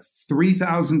say a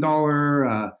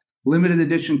 $3,000 limited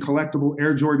edition collectible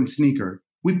Air Jordan sneaker.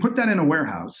 We put that in a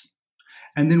warehouse,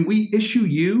 and then we issue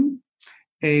you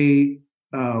a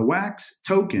wax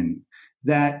token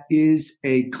that is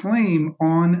a claim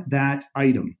on that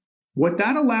item. What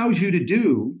that allows you to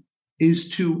do is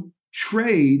to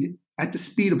trade at the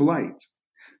speed of light.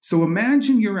 So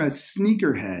imagine you're a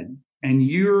sneakerhead and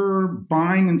you're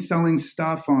buying and selling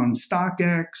stuff on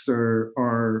StockX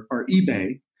or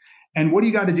eBay. And what do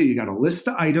you got to do? You got to list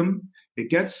the item. It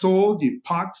gets sold. You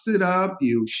box it up.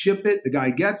 You ship it. The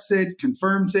guy gets it,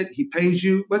 confirms it. He pays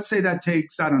you. Let's say that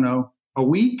takes, I don't know, a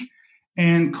week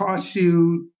and costs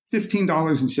you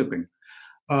 $15 in shipping.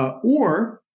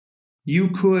 Or you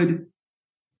could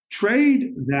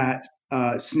trade that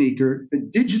sneaker, the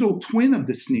digital twin of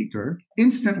the sneaker,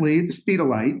 instantly at the speed of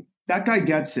light. That guy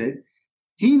gets it.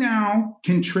 He now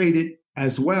can trade it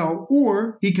as well,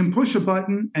 or he can push a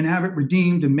button and have it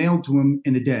redeemed and mailed to him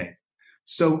in a day.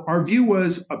 So our view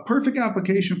was a perfect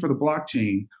application for the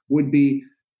blockchain would be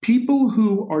people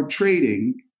who are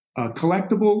trading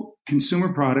collectible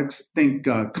consumer products, think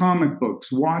comic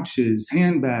books, watches,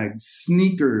 handbags,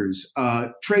 sneakers,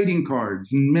 trading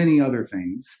cards, and many other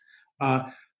things.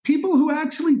 People who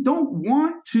actually don't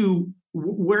want to,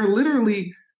 where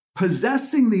literally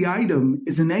possessing the item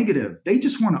is a negative. They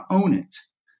just want to own it.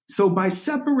 So by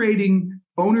separating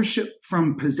ownership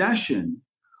from possession,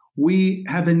 we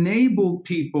have enabled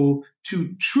people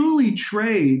to truly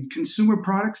trade consumer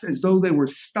products as though they were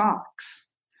stocks.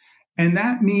 And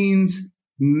that means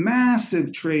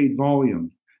massive trade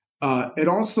volume. It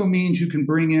also means you can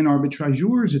bring in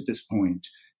arbitrageurs at this point,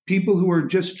 people who are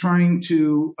just trying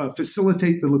to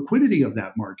facilitate the liquidity of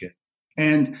that market.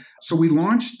 And so we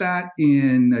launched that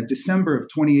in December of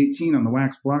 2018 on the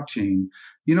Wax blockchain.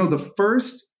 The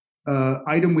first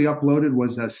item we uploaded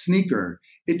was a sneaker.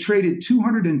 It traded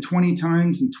 220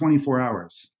 times in 24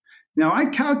 hours. Now, I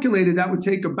calculated that would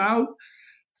take about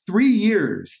 3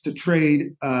 years to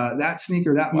trade that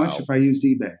sneaker that much if I used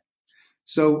eBay.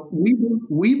 So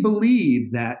we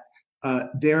believe that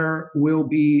there will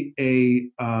be a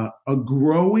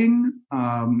growing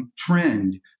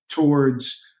trend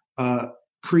towards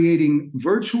creating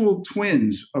virtual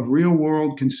twins of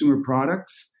real-world consumer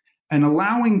products and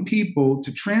allowing people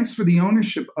to transfer the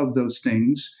ownership of those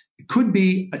things. It could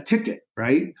be a ticket,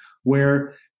 right?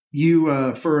 Where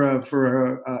you, for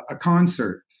a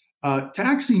concert, to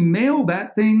actually mail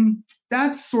that thing,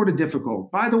 that's sort of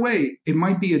difficult. By the way, it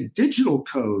might be a digital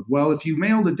code. Well, if you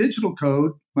mailed a digital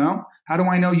code, well, how do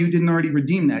I know you didn't already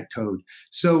redeem that code?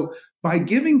 So by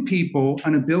giving people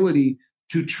an ability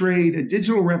to trade a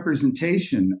digital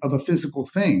representation of a physical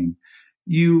thing,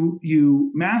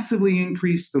 you massively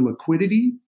increase the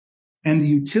liquidity and the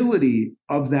utility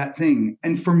of that thing.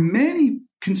 And for many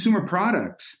consumer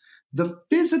products, the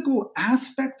physical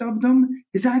aspect of them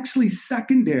is actually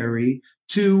secondary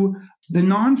to the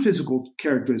non-physical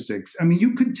characteristics. I mean,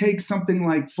 you could take something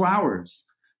like flowers.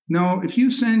 Now, if you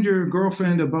send your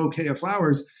girlfriend a bouquet of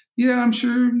flowers, yeah, I'm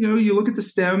sure, you look at the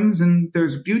stems and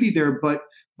there's beauty there, but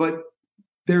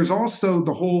there's also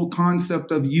the whole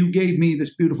concept of you gave me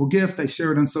this beautiful gift, I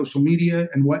share it on social media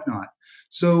and whatnot.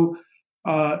 So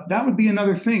that would be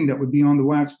another thing that would be on the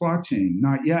Wax blockchain,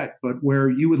 not yet, but where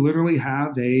you would literally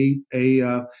have you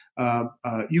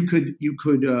could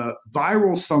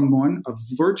viral someone a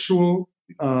virtual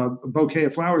bouquet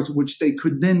of flowers, which they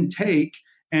could then take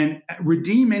and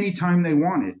redeem anytime they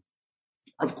wanted.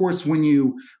 Of course, when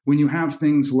you have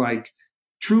things like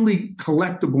truly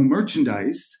collectible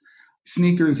merchandise,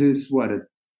 sneakers is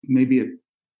maybe a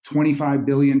 $25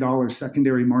 billion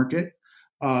secondary market.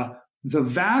 The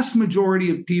vast majority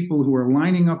of people who are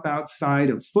lining up outside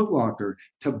of Foot Locker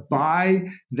to buy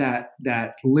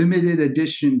that limited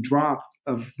edition drop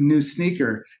of new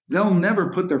sneaker, they'll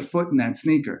never put their foot in that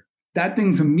sneaker. That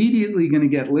thing's immediately going to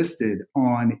get listed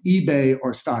on eBay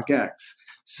or StockX.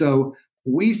 So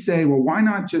we say, well, why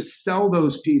not just sell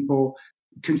those people,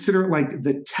 consider it like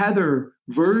the Tether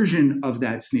version of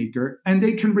that sneaker, and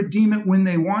they can redeem it when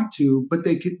they want to, but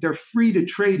they're free to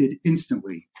trade it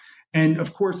instantly. And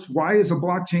of course, why is a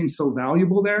blockchain so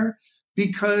valuable there?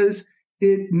 Because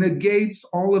it negates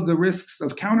all of the risks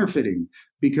of counterfeiting.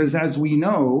 Because as we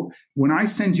know, when I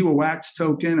send you a Wax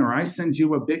token or I send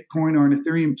you a Bitcoin or an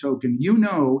Ethereum token, you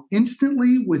know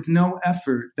instantly with no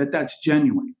effort that that's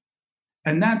genuine.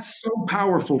 And that's so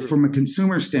powerful from a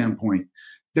consumer standpoint.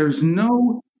 There's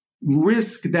no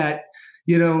risk that,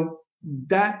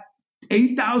 that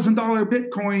 $8,000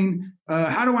 Bitcoin,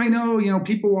 how do I know?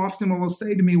 People often will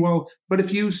say to me, well, but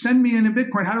if you send me in a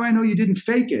Bitcoin, how do I know you didn't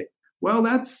fake it? Well,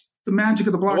 that's the magic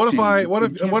of the blockchain.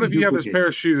 What if you have this pair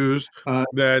of shoes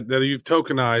that you've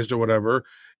tokenized or whatever,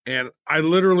 and I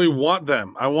literally want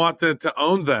them. I want to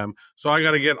own them. So I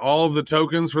got to get all of the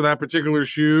tokens for that particular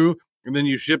shoe, and then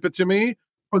you ship it to me?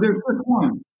 Oh, there's just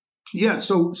one. Yeah,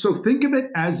 so think of it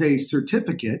as a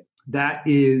certificate that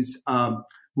is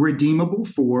redeemable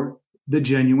for the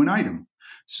genuine item.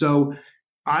 So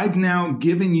I've now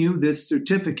given you this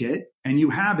certificate and you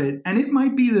have it, and it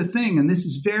might be the thing, and this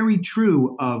is very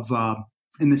true of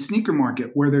in the sneaker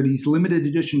market where there are these limited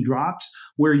edition drops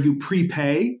where you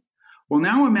prepay. Well,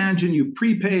 now imagine you've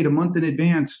prepaid a month in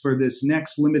advance for this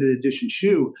next limited edition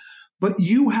shoe, but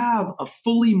you have a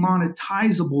fully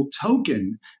monetizable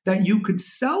token that you could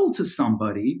sell to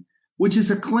somebody, which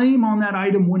is a claim on that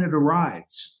item when it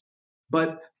arrives.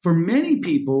 But for many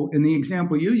people, in the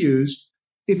example you used,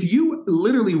 if you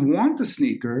literally want the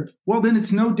sneaker, well, then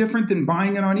it's no different than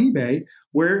buying it on eBay,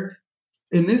 where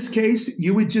in this case,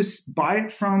 you would just buy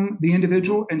it from the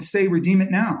individual and say, redeem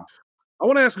it now. I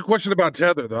want to ask a question about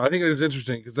Tether, though. I think it is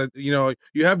interesting because, you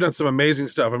have done some amazing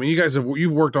stuff. I mean,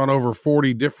 you've worked on over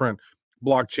 40 different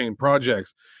blockchain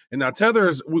projects. And now Tether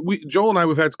is, Joel and I,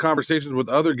 we've had conversations with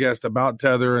other guests about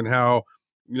Tether and how,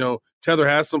 Tether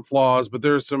has some flaws, but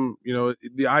there's some,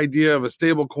 the idea of a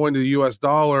stable coin to the US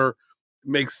dollar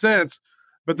makes sense.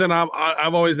 But then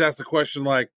I've always asked the question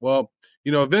like, well,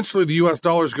 eventually the US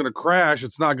dollar is going to crash.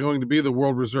 It's not going to be the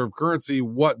world reserve currency.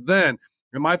 What then?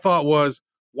 And my thought was,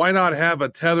 why not have a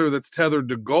Tether that's tethered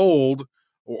to gold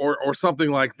or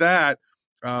something like that?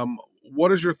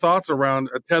 What is your thoughts around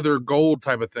a Tether gold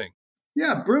type of thing?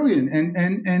 Yeah, brilliant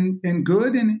and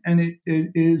good. And it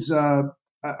is,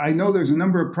 I know there's a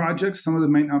number of projects, some of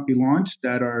them might not be launched,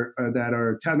 that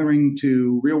are tethering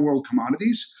to real world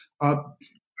commodities.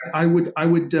 I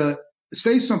would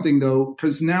say something though,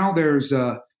 because now there's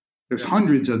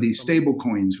hundreds of these stable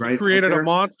coins, right? Created a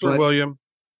monster, William.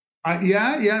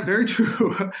 Yeah, very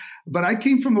true. But I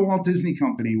came from the Walt Disney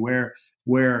Company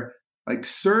where like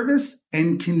service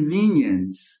and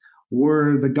convenience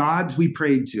were the gods we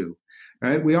prayed to,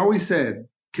 right? We always said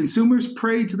consumers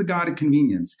pray to the god of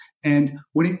convenience. And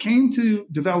when it came to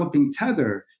developing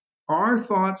Tether, our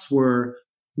thoughts were,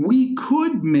 we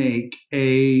could make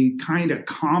a kind of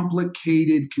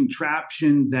complicated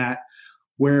contraption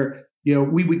where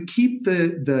we would keep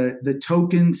the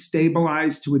token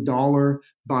stabilized to $1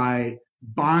 by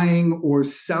buying or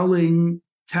selling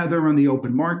Tether on the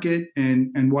open market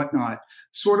and whatnot,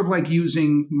 sort of like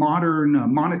using modern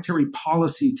monetary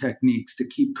policy techniques to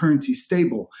keep currency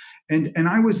stable. And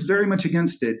I was very much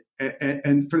against it,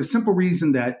 and for the simple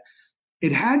reason that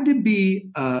it had to be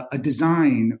a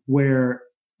design where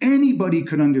anybody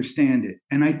could understand it.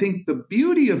 And I think the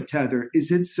beauty of Tether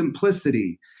is its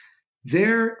simplicity.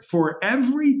 There, for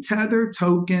every Tether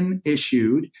token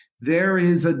issued, there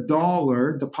is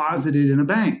 $1 deposited in a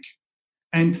bank.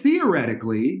 And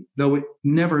theoretically, though it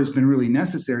never has been really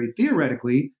necessary,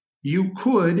 theoretically, you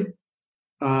could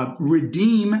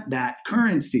redeem that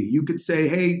currency. You could say,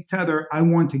 hey, Tether, I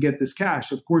want to get this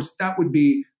cash. Of course, that would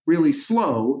be really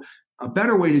slow. A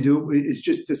better way to do it is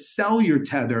just to sell your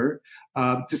Tether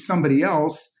to somebody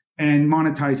else and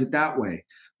monetize it that way.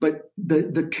 But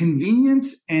the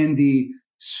convenience and the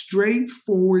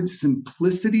straightforward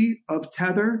simplicity of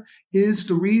Tether is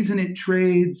the reason it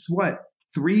trades,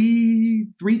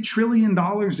 $3 trillion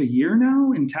a year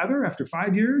now in Tether after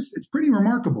 5 years? It's pretty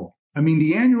remarkable. I mean,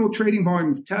 the annual trading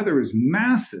volume of Tether is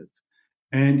massive.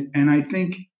 And I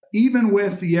think even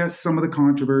with, yes, some of the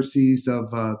controversies of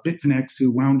Bitfinex,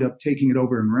 who wound up taking it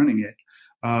over and running it,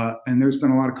 and there's been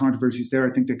a lot of controversies there.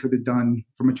 I think they could have done,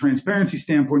 from a transparency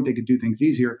standpoint, they could do things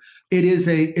easier. It is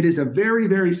a very,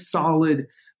 very solid,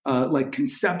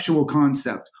 conceptual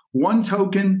concept. One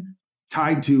token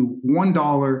tied to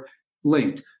 $1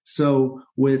 linked. So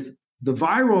with the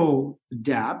viral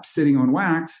dApp sitting on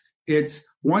Wax, it's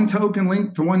one token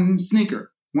linked to one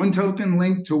sneaker, one token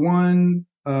linked to one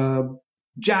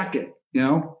jacket,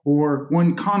 or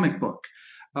one comic book.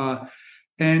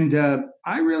 And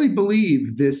I really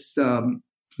believe this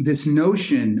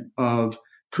notion of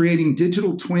creating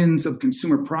digital twins of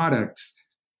consumer products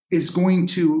is going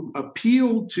to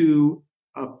appeal to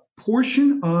a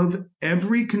portion of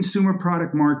every consumer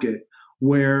product market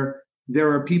where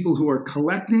there are people who are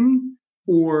collecting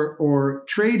or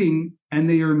trading, and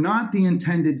they are not the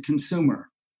intended consumer.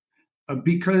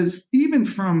 Because even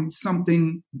from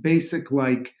something basic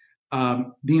like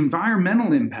the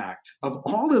environmental impact of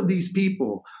all of these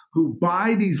people who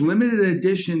buy these limited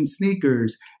edition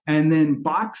sneakers and then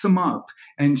box them up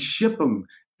and ship them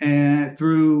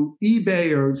through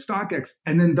eBay or StockX,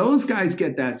 and then those guys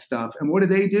get that stuff. And what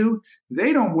do?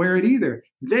 They don't wear it either.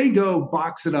 They go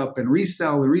box it up and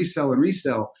resell and resell and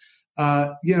resell.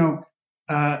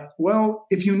 Well,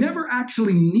 if you never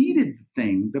actually needed the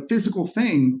thing, the physical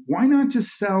thing, why not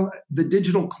just sell the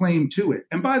digital claim to it?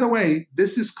 And by the way,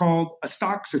 this is called a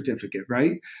stock certificate,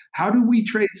 right? How do we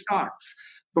trade stocks?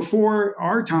 Before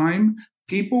our time,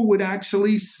 people would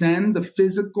actually send the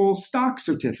physical stock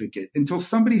certificate until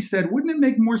somebody said, wouldn't it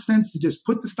make more sense to just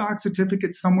put the stock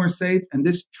certificate somewhere safe and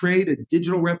this trade a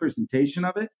digital representation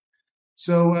of it?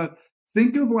 So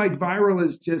think of viral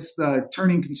as just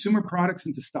turning consumer products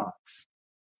into stocks.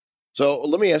 So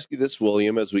let me ask you this,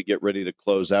 William, as we get ready to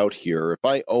close out here. If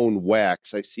I own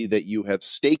Wax, I see that you have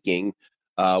staking,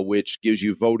 which gives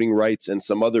you voting rights and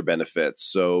some other benefits.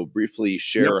 So briefly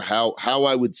share how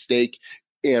I would stake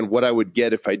and what I would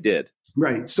get if I did.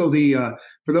 Right. So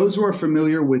for those who are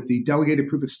familiar with the delegated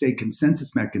proof of stake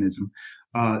consensus mechanism,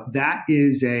 that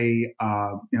is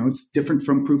it's different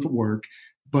from proof of work,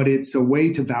 but it's a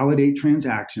way to validate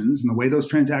transactions. And the way those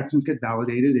transactions get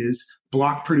validated is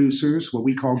block producers, what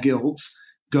we call guilds,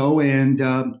 go and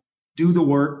do the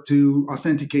work to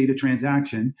authenticate a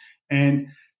transaction. And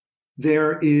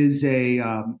there is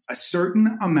a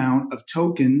certain amount of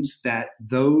tokens that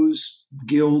those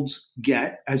guilds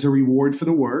get as a reward for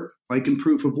the work. Like in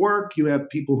proof of work, you have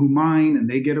people who mine and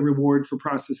they get a reward for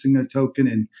processing a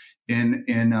token.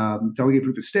 In delegated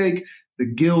proof of stake, the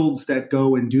guilds that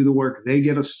go and do the work, they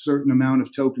get a certain amount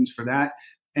of tokens for that.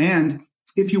 And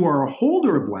if you are a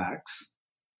holder of Wax,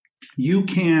 you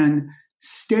can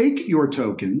stake your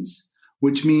tokens,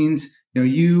 which means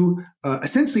you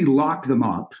essentially lock them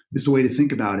up, is the way to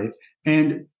think about it.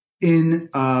 And in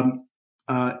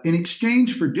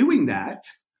exchange for doing that,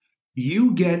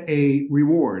 you get a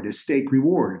reward, a stake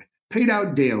reward, paid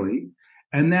out daily.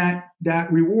 And that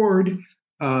reward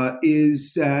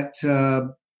is at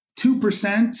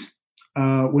 2%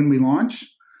 when we launch.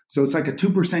 So it's like a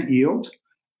 2% yield.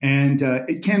 And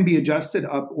it can be adjusted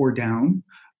up or down.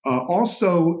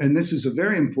 Also, and this is a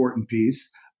very important piece,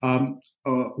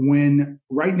 when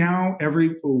right now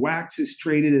every Wax is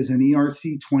traded as an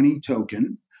ERC20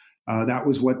 token. That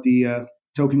was what the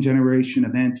token generation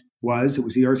event was. It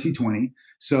was ERC20.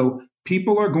 So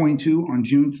people are going to, on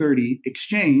June 30,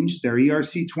 exchange their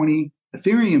ERC20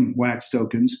 Ethereum Wax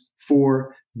tokens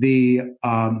for the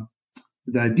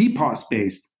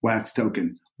DPoS-based Wax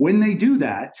token. When they do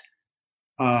that,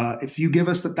 if you give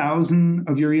us 1,000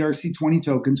 of your ERC20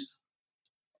 tokens,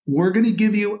 we're going to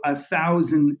give you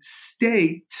 1,000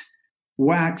 staked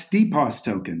Wax DPoS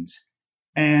tokens,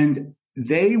 and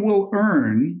they will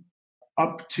earn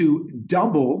up to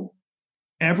double.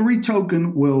 Every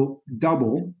token will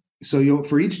double So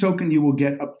for each token, you will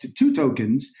get up to 2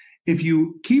 tokens if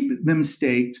you keep them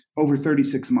staked over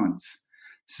 36 months.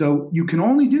 So you can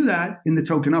only do that in the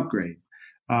token upgrade.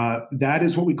 That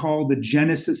is what we call the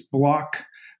Genesis block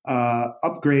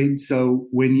upgrade. So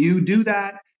when you do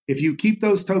that, if you keep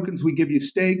those tokens we give you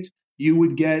staked, you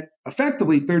would get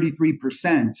effectively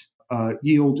 33%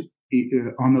 yield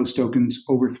on those tokens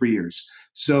over 3 years.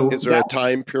 So is there a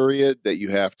time period that you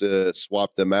have to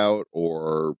swap them out,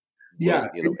 or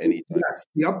anytime? Yes,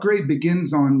 the upgrade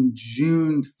begins on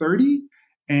June 30,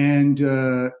 and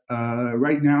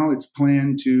right now it's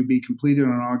planned to be completed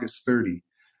on August 30.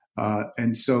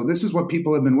 And so this is what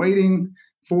people have been waiting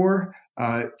for,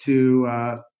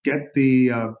 to get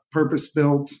the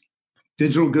purpose-built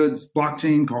digital goods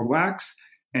blockchain called Wax.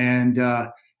 And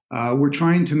we're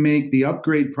trying to make the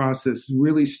upgrade process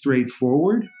really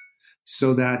straightforward,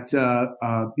 so that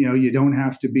you don't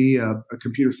have to be a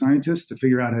computer scientist to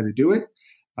figure out how to do it.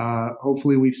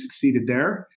 Hopefully we've succeeded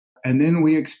there. And then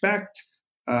we expect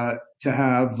to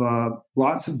have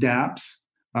lots of dApps.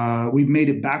 We've made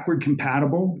it backward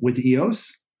compatible with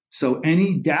EOS. So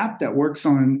any dApp that works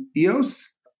on EOS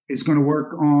is going to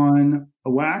work on a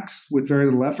Wax with very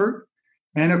little effort.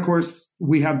 And of course,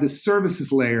 we have this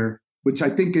services layer, which I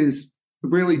think is a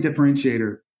really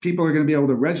differentiator. People are going to be able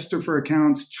to register for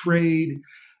accounts, trade,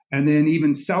 and then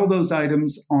even sell those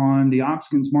items on the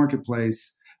Opskins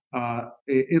marketplace.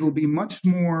 It'll be much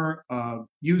more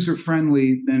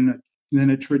user-friendly than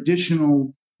a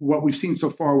traditional, what we've seen so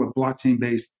far with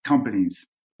blockchain-based companies.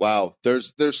 Wow,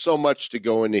 there's so much to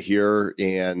go into here,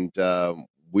 and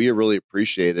we really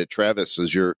appreciate it. Travis,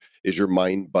 is your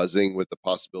mind buzzing with the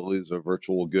possibilities of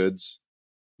virtual goods?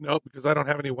 No, because I don't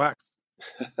have any Wax.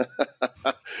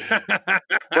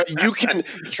 But you can,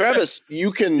 Travis.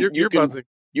 You're buzzing.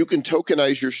 You can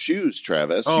tokenize your shoes,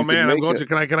 Travis. Oh man, I'm going to.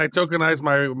 Can I tokenize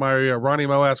my Ronnie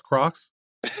Moass Crocs?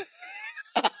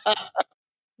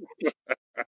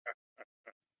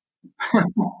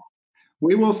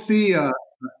 We will see.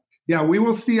 We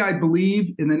will see. I believe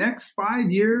in the next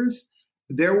 5 years,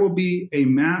 there will be a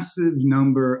massive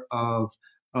number of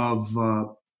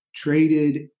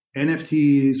traded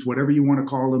NFTs, whatever you want to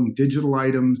call them, digital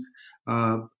items.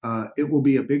 It will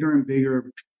be a bigger and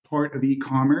bigger part of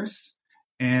e-commerce.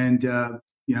 And,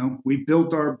 we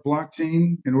built our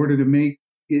blockchain in order to make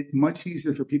it much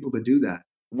easier for people to do that.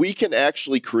 We can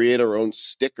actually create our own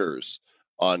stickers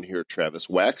on here, Travis.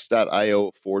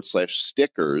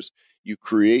 Wax.io/stickers. You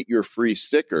create your free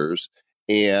stickers.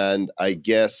 And I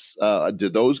guess, do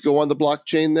those go on the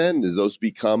blockchain then? Do those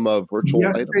become a virtual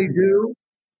item? Yes, they do.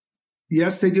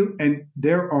 Yes, they do. And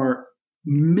there are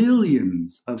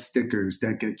millions of stickers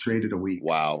that get traded a week.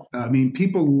 Wow. I mean,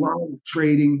 people love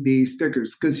trading these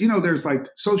stickers because, there's like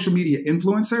social media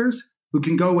influencers who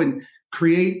can go and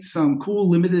create some cool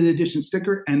limited edition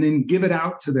sticker and then give it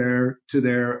out to their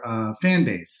fan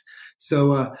base.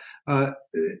 So,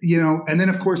 and then,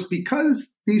 of course,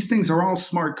 because these things are all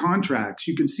smart contracts,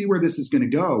 you can see where this is going to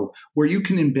go, where you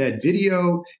can embed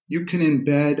video, you can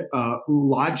embed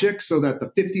logic so that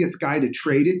the 50th guy to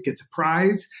trade it gets a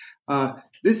prize.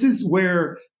 This is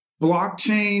where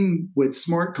blockchain with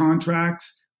smart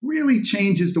contracts really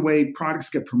changes the way products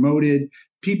get promoted.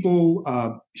 People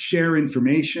share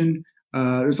information.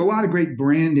 There's a lot of great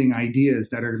branding ideas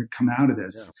that are going to come out of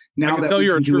this. Yeah. Now I can tell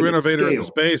you're a true innovator in the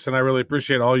space, and I really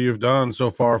appreciate all you've done so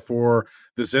far for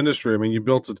this industry. I mean, you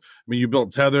built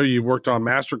Tether, you worked on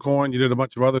Mastercoin, you did a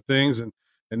bunch of other things, and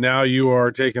now you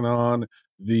are taking on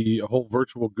the whole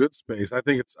virtual goods space. I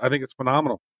think it's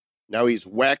phenomenal. Now he's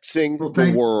waxing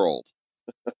the world.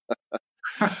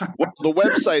 Well, the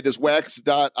website is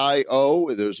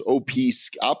wax.io. There's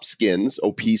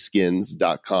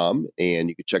opskins.com, and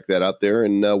you can check that out there.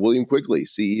 And William Quigley,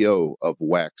 CEO of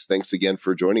Wax, thanks again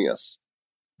for joining us.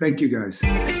 Thank you, guys.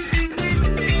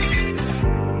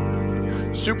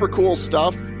 Super cool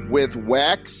stuff with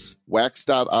Wax,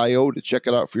 wax.io to check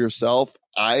it out for yourself.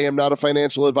 I am not a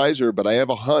financial advisor, but I have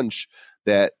a hunch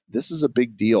that this is a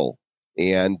big deal.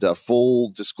 And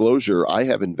full disclosure, I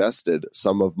have invested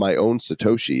some of my own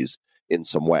Satoshis in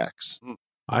some Wax.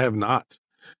 I have not.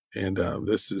 And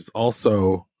this is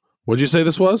also, what did you say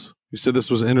this was? You said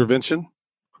this was an intervention?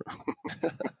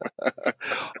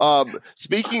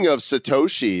 Speaking of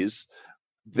Satoshis,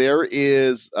 there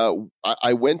is,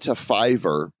 I went to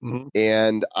Fiverr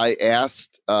and I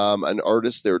asked an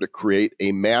artist there to create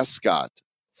a mascot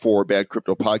for Bad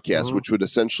Crypto Podcast, which would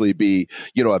essentially be,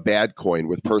 a bad coin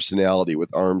with personality,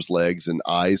 with arms, legs, and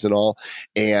eyes and all.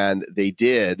 And they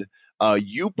did.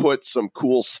 You put some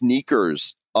cool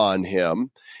sneakers on him,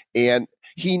 and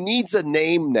he needs a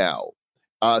name now.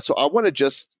 So I want to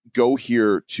just go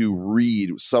here to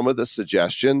read some of the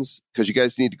suggestions because you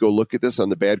guys need to go look at this on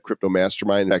the Bad Crypto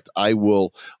Mastermind. In fact, I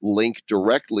will link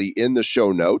directly in the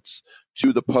show notes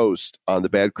to the post on the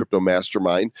Bad Crypto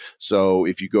Mastermind. So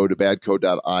if you go to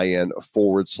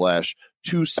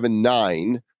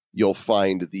badco.in/279, you'll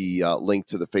find the link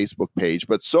to the Facebook page.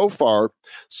 But so far,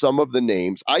 some of the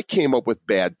names, I came up with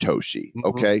Bad Toshi,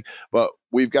 okay? But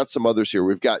we've got some others here.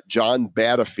 We've got John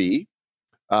Badafi.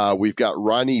 We've got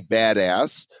Ronnie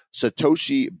Badass,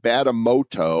 Satoshi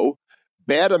Badamoto,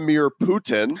 Badamir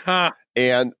Putin,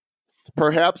 and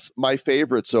perhaps my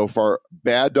favorite so far,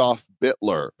 Badoff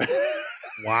Bitler.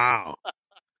 Wow.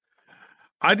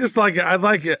 I just like it. I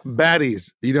like it.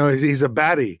 Baddies. You know, he's a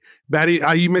baddie.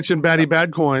 Baddie. You mentioned Baddie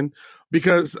Badcoin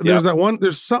because there's that one. There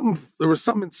was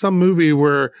something in some movie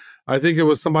where I think it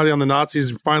was somebody on the Nazis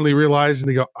finally realized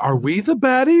and they go, "Are we the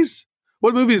baddies?"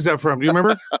 What movie is that from? Do you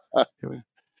remember?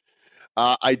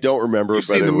 I don't remember,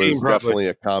 but it was definitely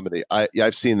a comedy.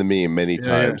 I've seen the meme many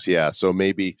times. Yeah. So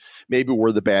maybe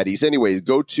we're the baddies. Anyway,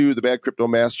 go to the Bad Crypto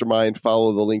Mastermind,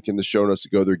 follow the link in the show notes to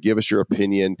go there, give us your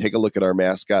opinion, take a look at our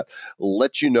mascot,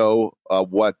 let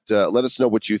us know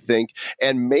what you think.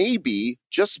 And maybe,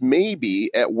 just maybe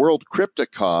at World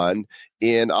Crypticon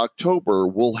in October,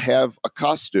 we'll have a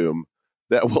costume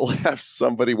that will have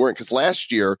somebody wearing, because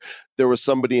last year there was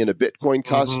somebody in a Bitcoin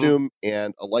costume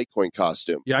and a Litecoin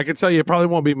costume. Yeah, I can tell you it probably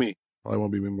won't be me. Probably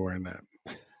won't be me wearing that.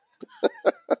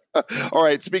 All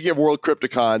right, speaking of World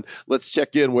Crypticon, let's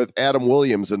check in with Adam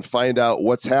Williams and find out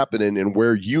what's happening and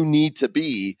where you need to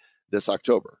be this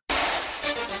October.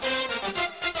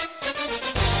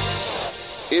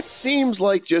 It seems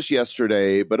like just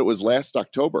yesterday, but it was last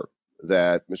October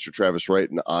that Mr. Travis Wright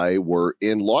and I were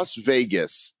in Las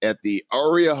Vegas at the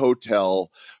Aria Hotel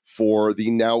for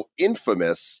the now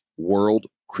infamous World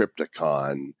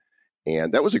Crypticon.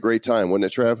 And that was a great time, wasn't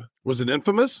it, Trav? Was it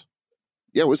infamous?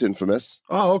 Yeah, it was infamous.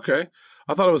 Oh, okay.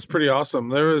 I thought it was pretty awesome.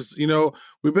 There was,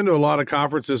 we've been to a lot of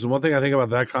conferences, and one thing I think about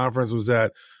that conference was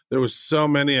that there was so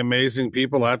many amazing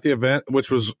people at the event, which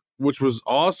was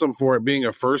awesome for it being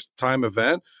a first-time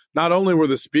event. Not only were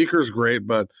the speakers great,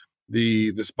 but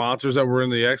the sponsors that were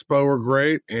in the expo were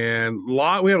great, and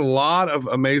we had a lot of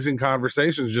amazing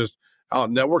conversations just out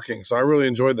networking. So I really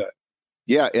enjoyed that.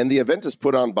 Yeah, and the event is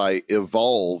put on by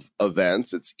Evolve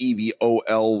Events. It's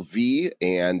EVOLV,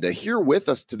 and here with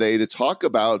us today to talk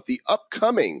about the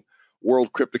upcoming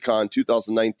World Crypticon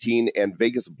 2019 and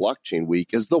Vegas Blockchain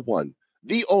Week is the one,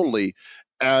 the only,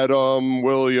 Adam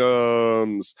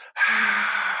Williams.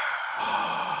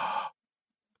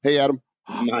 Hey, Adam.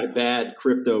 My bad,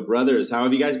 crypto brothers. How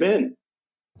have you guys been?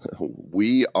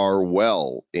 We are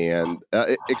well and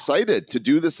excited to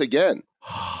do this again.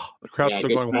 The crowd's still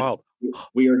going wild.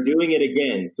 We are doing it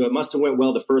again. So it must have went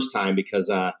well the first time because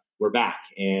we're back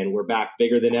and we're back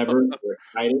bigger than ever. We're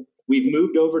excited. We've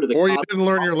moved over to the... Or you didn't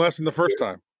learn your lesson the first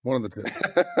time. One of the two.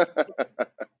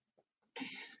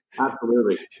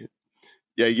 Absolutely.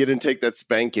 Yeah, you didn't take that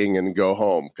spanking and go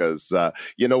home because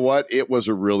you know what? It was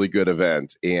a really good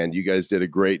event and you guys did a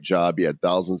great job. You had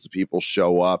thousands of people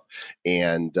show up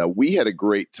and we had a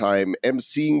great time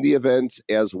emceeing the event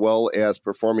as well as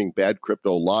performing Bad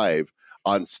Crypto live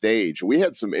on stage. We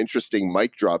had some interesting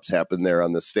mic drops happen there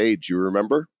on the stage. You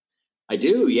remember? I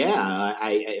do, yeah.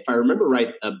 If I remember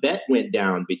right, a bet went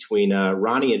down between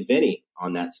Ronnie and Vinny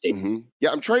on that stage. Mm-hmm.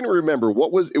 Yeah, I'm trying to remember.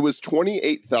 It was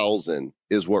 28,000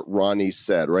 is what Ronnie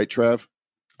said, right, Trev?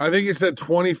 I think he said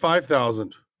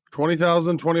 25,000.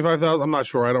 20,000, 25,000. I'm not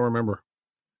sure. I don't remember.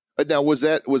 Now, was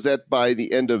that by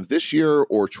the end of this year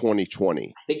or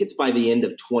 2020? I think it's by the end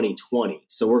of 2020.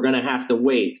 So we're going to have to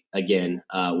wait again.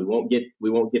 We won't get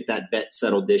that bet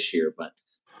settled this year, but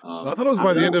I thought it was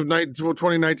by the end of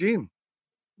 2019.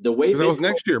 The way that was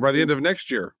next year, by the end of next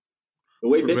year. The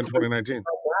way Bitcoin 2019.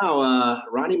 Now,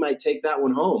 Ronnie might take that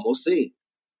one home. We'll see.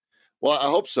 Well, I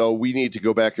hope so. We need to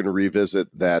go back and revisit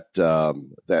that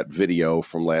video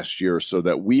from last year so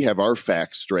that we have our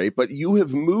facts straight. But you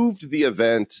have moved the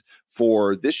event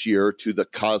for this year to the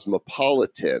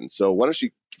Cosmopolitan. So why don't you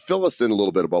fill us in a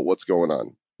little bit about what's going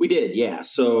on? We did, yeah.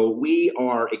 So we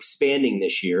are expanding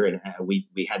this year, and we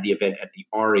had the event at the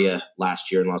Aria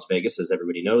last year in Las Vegas, as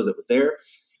everybody knows that was there.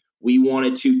 We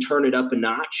wanted to turn it up a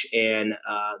notch, and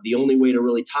the only way to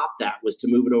really top that was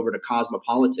to move it over to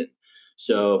Cosmopolitan.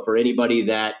 So for anybody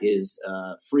that is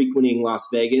frequenting Las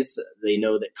Vegas, they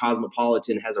know that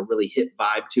Cosmopolitan has a really hip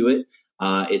vibe to it.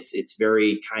 It's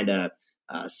very kind of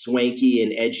swanky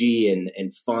and edgy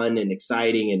and fun and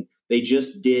exciting. And they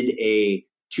just did a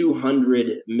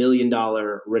 $200 million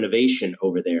renovation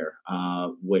over there,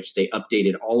 which they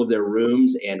updated all of their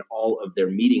rooms and all of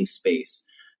their meeting space.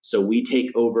 So we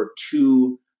take over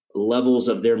 2 levels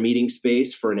of their meeting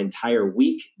space for an entire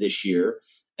week this year.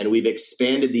 And we've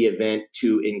expanded the event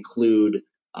to include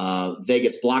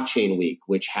Vegas Blockchain Week,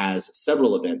 which has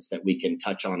several events that we can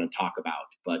touch on and talk about.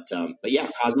 But yeah,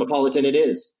 Cosmopolitan it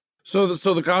is. So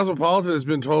the Cosmopolitan has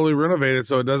been totally renovated,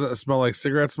 so it doesn't smell like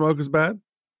cigarette smoke as bad?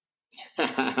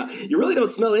 You really don't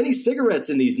smell any cigarettes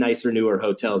in these nicer, newer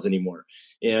hotels anymore.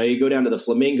 You know, you go down to the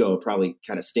Flamingo, probably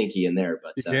kind of stinky in there.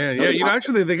 But yeah. You know,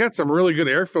 actually, they got some really good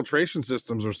air filtration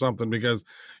systems or something, because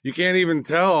you can't even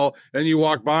tell. And you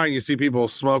walk by and you see people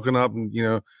smoking up and, you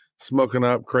know, smoking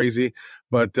up crazy.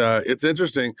 But it's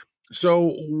interesting.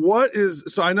 So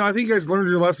I know, I think you guys learned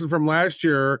your lesson from last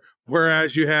year,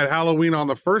 whereas you had Halloween on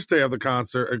the first day of the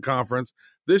conference.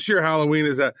 This year, Halloween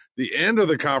is at the end of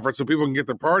the conference, so people can get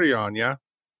their party on. Yeah.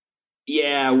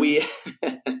 Yeah,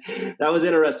 that was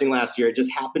interesting last year. It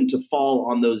just happened to fall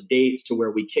on those dates to where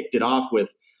we kicked it off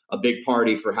with a big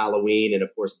party for Halloween and, of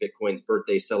course, Bitcoin's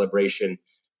birthday celebration.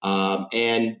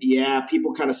 And yeah,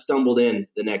 people kind of stumbled in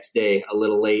the next day a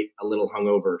little late, a little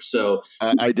hungover. So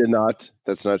I did not.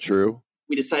 That's not true.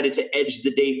 We decided to edge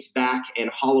the dates back,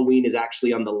 and Halloween is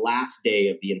actually on the last day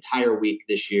of the entire week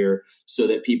this year, so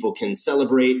that people can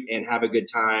celebrate and have a good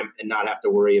time and not have to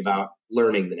worry about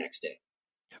learning the next day.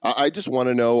 I just want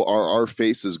to know, are our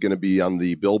faces going to be on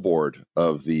the billboard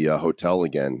of the hotel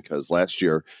again? Because last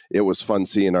year it was fun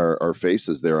seeing our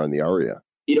faces there on the Aria.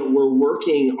 You know, we're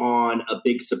working on a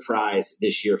big surprise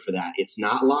this year for that. It's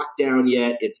not locked down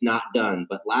yet. It's not done.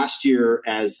 But last year,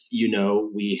 as you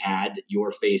know, we had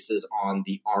your faces on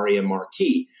the Aria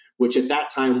marquee, which at that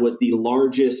time was the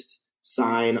largest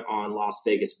sign on Las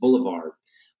Vegas Boulevard.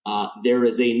 There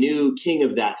is a new king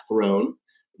of that throne.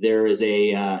 There is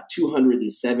a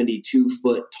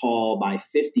 272-foot tall by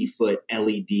 50-foot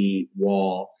LED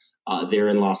wall there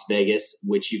in Las Vegas,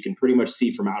 which you can pretty much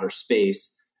see from outer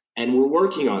space. And we're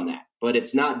working on that, but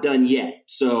it's not done yet.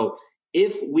 So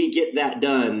if we get that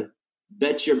done,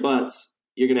 bet your butts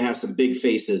you're going to have some big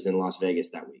faces in Las Vegas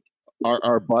that week.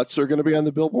 Our butts are going to be on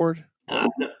the billboard?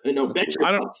 No, bet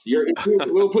your butts.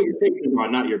 We'll put your faces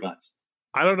on, not your butts.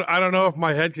 I don't know if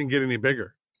my head can get any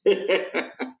bigger.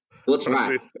 We'll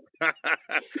try.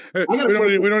 We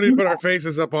don't even put our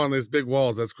faces up on these big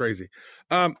walls. That's crazy.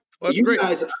 That's you great.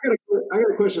 Guys, I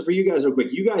got a question for you guys real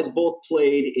quick. You guys both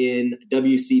played in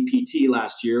WCPT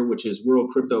last year, which is World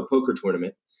Crypto Poker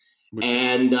Tournament.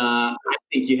 And I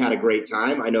think you had a great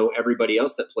time. I know everybody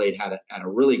else that played had a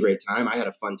really great time. I had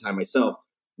a fun time myself.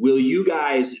 Will you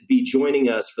guys be joining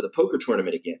us for the poker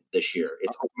tournament again this year?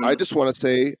 I just want to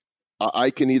say I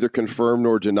can neither confirm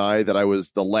nor deny that I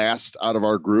was the last out of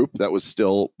our group that was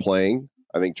still playing.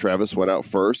 I think Travis went out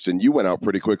first, and you went out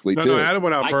pretty quickly, too. No, Adam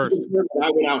went out first.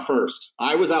 I went out first.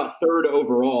 I was out third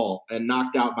overall and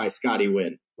knocked out by Scotty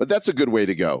Wynn. But that's a good way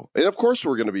to go. And, of course,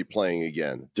 we're going to be playing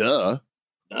again. Duh.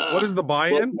 What is the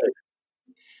buy-in?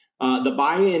 The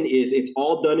buy-in is it's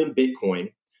all done in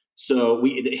Bitcoin. So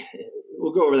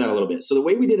we'll go over that a little bit. So the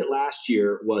way we did it last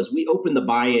year was we opened the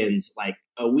buy-ins like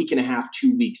a week and a half,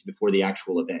 2 weeks before the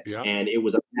actual event. Yeah. And it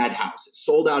was a madhouse. It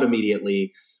sold out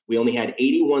immediately. We only had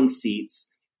 81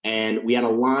 seats, and we had a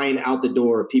line out the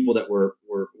door of people that were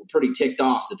pretty ticked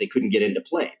off that they couldn't get into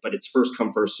play, but it's first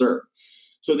come, first serve.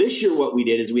 So this year what we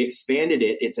did is we expanded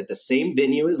it. It's at the same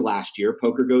venue as last year,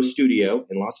 Poker Go Studio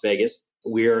in Las Vegas.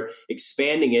 We're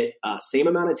expanding it, same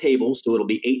amount of tables, so it'll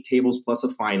be 8 tables plus a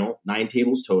final, 9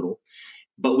 tables total.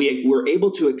 But we were able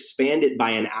to expand it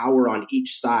by an hour on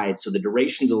each side, so the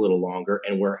duration's a little longer,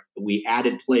 and we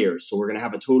added players. So we're going to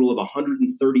have a total of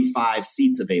 135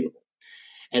 seats available.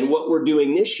 And what we're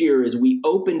doing this year is we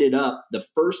opened it up. The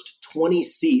first 20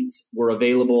 seats were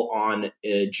available on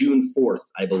June 4th,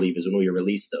 I believe, is when we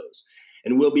released those.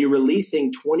 And we'll be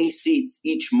releasing 20 seats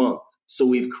each month. So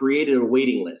we've created a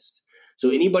waiting list.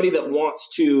 So anybody that wants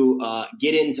to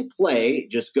get into play,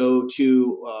 just go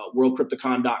to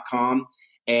worldcryptocon.com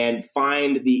and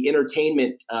find the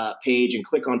entertainment page and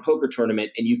click on poker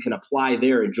tournament, and you can apply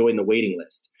there and join the waiting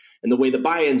list. And the way the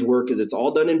buy-ins work is it's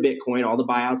all done in Bitcoin. All the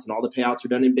buyouts and all the payouts are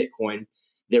done in Bitcoin.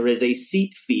 There is a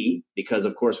seat fee because,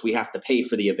 of course, we have to pay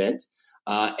for the event.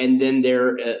 And then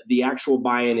the actual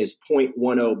buy-in is 0.10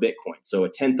 Bitcoin, so a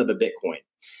tenth of a Bitcoin.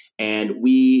 And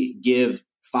we give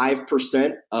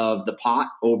 5% of the pot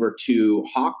over to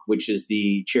Hawk, which is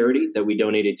the charity that we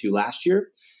donated to last year.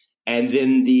 And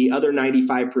then the other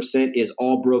 95% is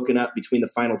all broken up between the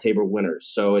final table winners.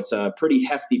 So it's a pretty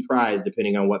hefty prize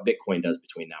depending on what Bitcoin does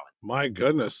between now and then. My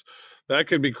goodness. That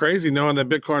could be crazy, knowing that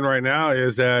Bitcoin right now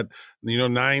is at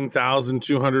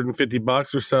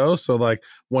 $9,250 or so. So like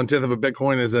 1/10 of a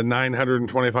Bitcoin is a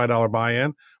 $925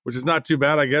 buy-in, which is not too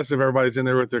bad, I guess, if everybody's in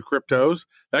there with their cryptos.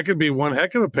 That could be one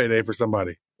heck of a payday for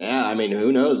somebody. Yeah, I mean,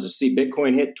 who knows? If see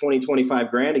Bitcoin hit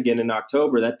 25 grand again in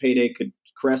October, that payday could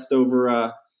crest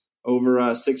over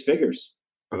 6 figures.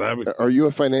 Are you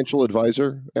a financial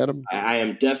advisor, Adam? I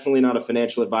am definitely not a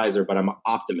financial advisor, but I'm an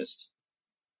optimist.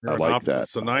 I like that.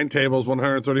 So 9 tables,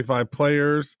 135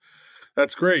 players.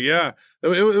 That's great. Yeah, it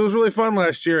was really fun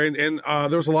last year, and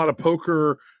there was a lot of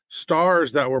poker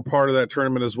stars that were part of that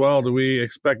tournament as well. Do we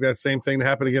expect that same thing to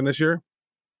happen again this year?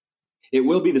 It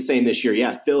will be the same this year.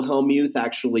 Yeah, Phil Hellmuth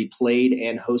actually played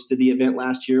and hosted the event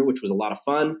last year, which was a lot of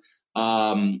fun.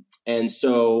 And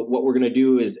so what we're going to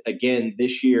do is, again,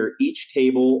 this year, each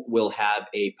table will have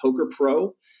a poker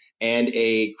pro and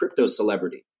a crypto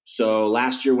celebrity. So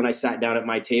last year when I sat down at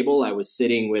my table, I was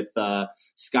sitting with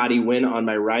Scotty Wynn on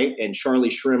my right and Charlie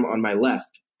Shrim on my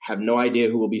left. Have no idea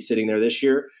who will be sitting there this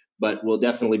year, but will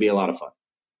definitely be a lot of fun.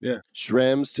 Yeah.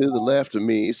 Shrim's to the left of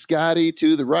me, Scotty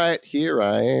to the right. Here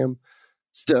I am,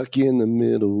 stuck in the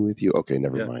middle with you. Okay,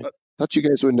 never mind. Thought you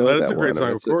guys would know that. That's a great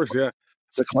song, of course, yeah.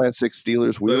 It's a classic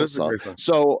Steelers wheel song.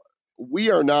 So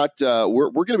we are not, we're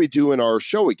going to be doing our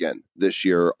show again this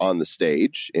year on the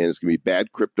stage, and it's going to be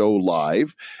Bad Crypto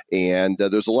Live. And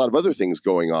there's a lot of other things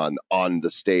going on the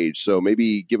stage. So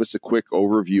maybe give us a quick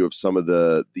overview of some of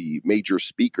the major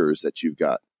speakers that you've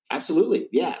got. Absolutely.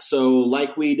 Yeah. So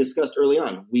like we discussed early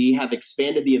on, we have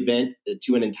expanded the event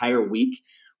to an entire week,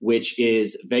 which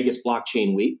is Vegas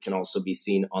Blockchain Week, can also be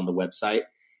seen on the website.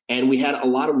 And we had a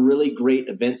lot of really great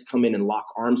events come in and lock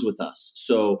arms with us.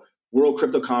 So World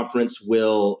Crypto Conference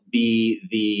will be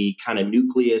the kind of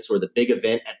nucleus or the big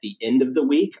event at the end of the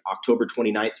week, October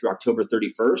 29th through October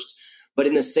 31st. But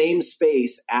in the same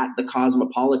space at the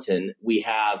Cosmopolitan, we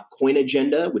have Coin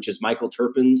Agenda, which is Michael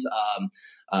Turpin's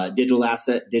digital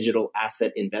asset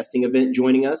investing event,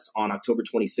 joining us on October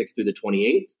 26th through the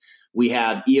 28th. We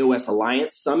have EOS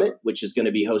Alliance Summit, which is going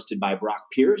to be hosted by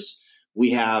Brock Pierce.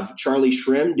 We have Charlie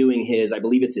Shrim doing I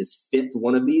believe it's his 5th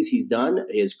one of these he's done,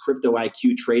 his Crypto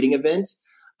IQ trading event.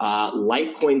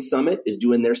 Litecoin Summit is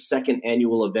doing their 2nd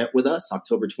annual event with us,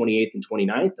 October 28th and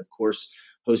 29th, of course,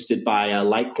 hosted by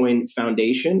Litecoin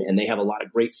Foundation. And they have a lot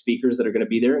of great speakers that are going to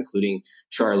be there, including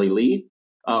Charlie Lee.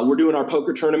 We're doing our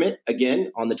poker tournament again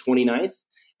on the 29th.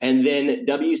 And then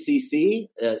WCC,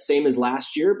 same as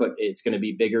last year, but it's going to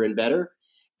be bigger and better.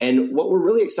 And what we're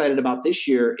really excited about this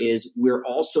year is we're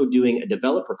also doing a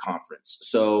developer conference.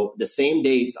 So the same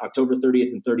dates, October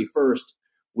 30th and 31st,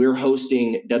 we're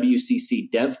hosting WCC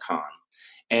DevCon.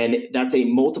 And that's a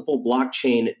multiple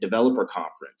blockchain developer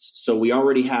conference. So we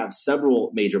already have several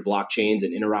major blockchains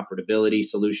and interoperability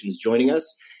solutions joining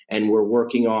us. And we're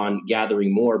working on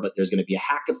gathering more, but there's going to be a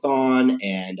hackathon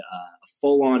and a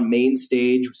full-on main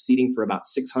stage seating for about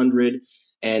 600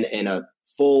 and a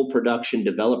full production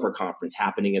developer conference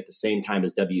happening at the same time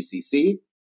as WCC.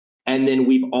 And then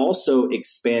we've also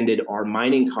expanded our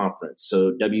mining conference.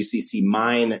 So WCC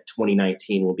Mine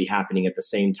 2019 will be happening at the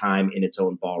same time in its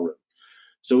own ballroom.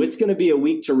 So it's going to be a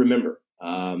week to remember.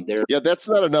 Yeah, that's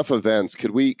not enough events.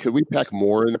 Could we pack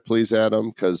more in, please,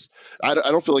 Adam? Because I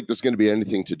don't feel like there's going to be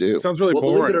anything to do. It sounds really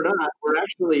boring.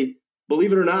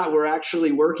 Believe it or not, we're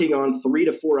actually working on 3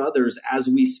 to 4 others as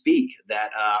we speak that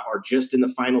are just in the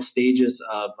final stages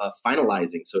of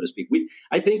finalizing, so to speak.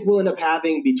 I think we'll end up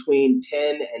having between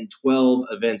 10 and 12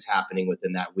 events happening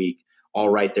within that week, all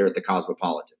right there at the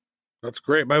Cosmopolitan. That's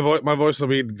great. My voice will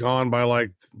be gone by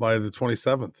the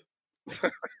 27th.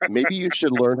 Maybe you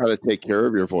should learn how to take care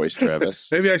of your voice,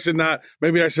 Travis. Maybe I should not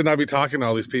be talking to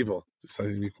all these people. Just I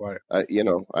need to be quiet. I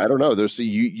don't know. There's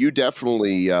you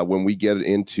definitely when we get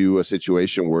into a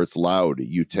situation where it's loud,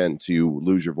 you tend to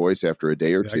lose your voice after a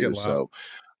day or two. So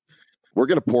we're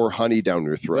gonna pour honey down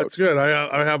your throat. That's good.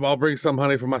 I'll bring some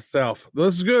honey for myself.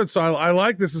 This is good. So I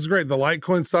like this. Is great. The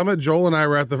Litecoin Summit. Joel and I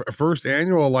were at the first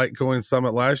annual Litecoin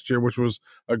Summit last year, which was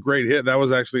a great hit. That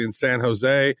was actually in San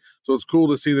Jose. So it's cool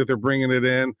to see that they're bringing it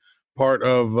in, part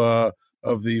of the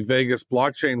Vegas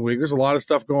Blockchain Week. There's a lot of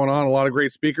stuff going on. A lot of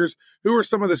great speakers. Who are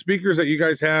some of the speakers that you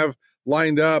guys have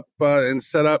lined up and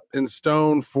set up in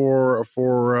stone for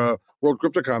World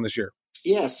CryptoCon this year?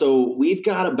 Yeah, so we've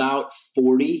got about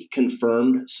 40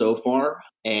 confirmed so far,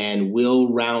 and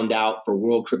we'll round out for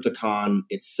World CryptoCon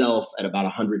itself at about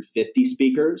 150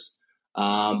 speakers.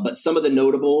 But some of the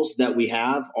notables that we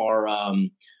have are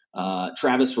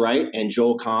Travis Wright and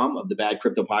Joel Comm of the Bad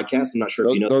Crypto Podcast. I'm not sure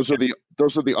if you know. Those are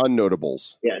the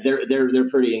unnotables. Yeah, they're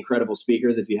pretty incredible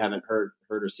speakers if you haven't heard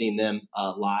or seen them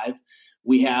live.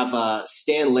 We have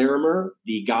Stan Larimer,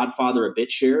 the godfather of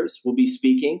BitShares, will be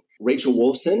speaking. Rachel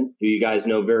Wolfson, who you guys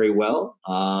know very well,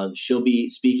 she'll be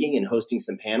speaking and hosting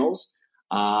some panels.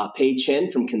 Pei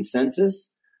Chen from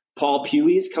Consensus. Paul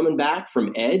Pewey's coming back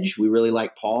from Edge. We really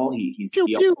like Paul.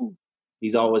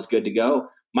 He's always good to go.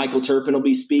 Michael Turpin will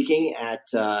be speaking at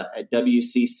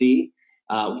WCC.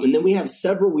 And then we have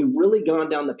several. We've really gone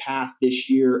down the path this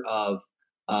year of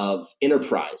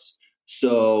enterprise.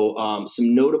 So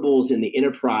some notables in the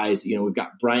enterprise, we've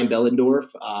got Brian Bellendorf,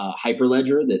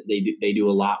 Hyperledger, that they do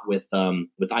a lot with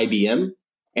IBM.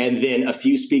 And then a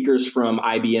few speakers from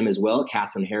IBM as well.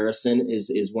 Catherine Harrison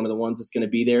is one of the ones that's going to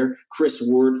be there. Chris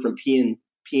Ward from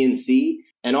PNC,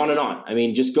 and on and on. I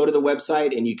mean, just go to the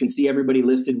website and you can see everybody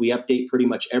listed. We update pretty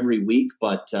much every week,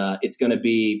 but it's going to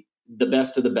be the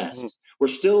best of the best. Mm-hmm. We're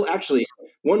still actually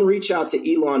one reach out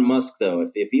to Elon Musk,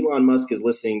 though. If Elon Musk is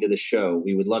listening to the show,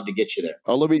 we would love to get you there.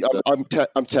 Oh, I'm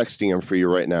texting him for you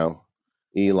right now.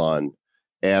 Elon,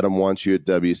 Adam wants you at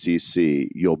WCC.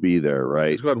 You'll be there,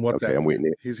 right? He's going WhatsApp. Okay, I'm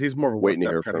waiting. He's more of a waiting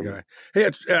WhatsApp kind of guy. Hey,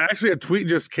 actually, a tweet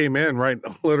just came in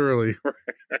literally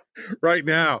right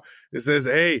now. It says,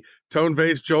 "Hey, Tone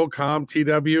Vase, Joel Com,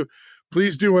 TW.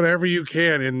 Please do whatever you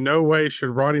can. In no way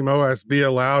should Ronnie Moas be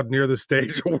allowed near the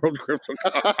stage of World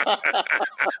CryptoCon."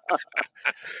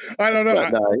 I don't know.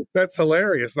 Nice. That's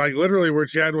hilarious. Like literally, we're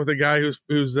chatting with a guy who's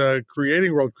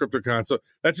creating World CryptoCon. So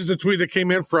that's just a tweet that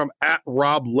came in from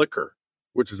 @RobLiquor,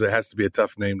 which it has to be a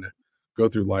tough name to go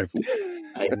through life.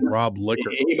 Rob Liquor.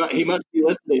 He must be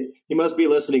listening. He must be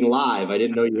listening live. I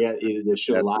didn't know you had the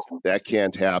show live. That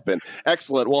can't happen.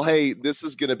 Excellent. Well, hey, this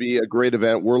is going to be a great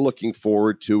event. We're looking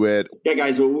forward to it. Yeah,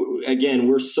 guys. Again,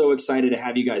 we're so excited to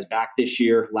have you guys back this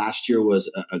year. Last year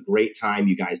was a great time.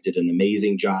 You guys did an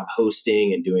amazing job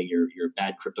hosting and doing your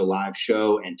Bad Crypto Live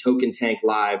show and Token Tank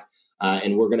Live.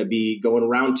 And we're going to be going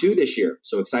round 2 this year.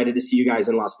 So excited to see you guys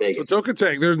in Las Vegas. So Token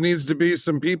Tank, there needs to be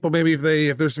some people. Maybe if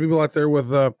there's some people out there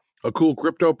with a cool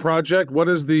crypto project,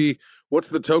 what's the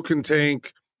Token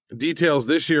Tank details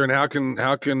this year, and how can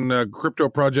crypto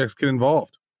projects get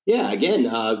involved? Yeah, again,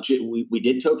 we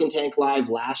did Token Tank Live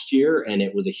last year, and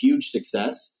it was a huge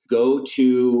success. Go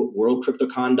to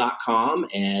worldcryptocon.com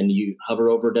and you hover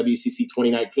over WCC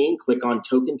 2019, click on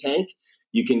Token Tank.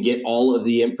 You can get all of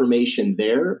the information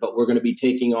there, but we're going to be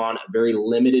taking on a very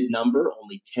limited number.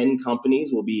 Only 10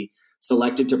 companies will be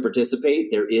selected to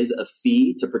participate. There is a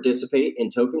fee to participate in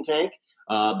Token Tank,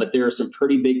 but there are some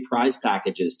pretty big prize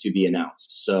packages to be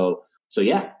announced. So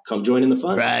yeah, come join in the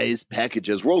fun. Prize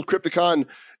packages,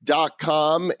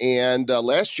 worldcryptocon.com. And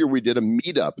last year we did a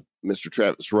meetup, Mr.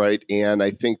 Travis, right? And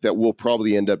I think that we'll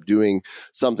probably end up doing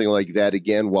something like that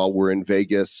again while we're in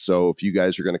Vegas. So if you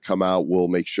guys are going to come out, we'll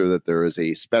make sure that there is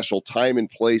a special time and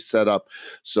place set up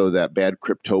so that Bad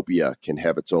Cryptopia can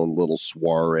have its own little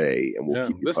soiree. And we'll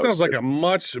keep you posted. Sounds like a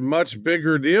much, much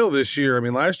bigger deal this year. I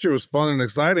mean, last year was fun and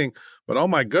exciting, but oh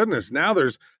my goodness, now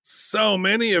there's so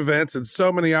many events and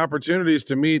so many opportunities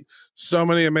to meet so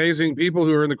many amazing people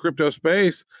who are in the crypto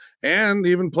space and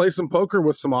even play some poker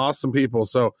with some awesome people.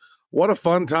 So what a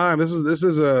fun time. This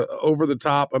is a over the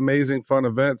top, amazing, fun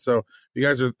event. So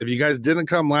if you guys didn't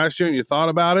come last year and you thought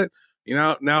about it,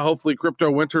 now hopefully crypto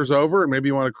winter's over and maybe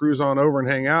you want to cruise on over and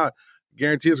hang out.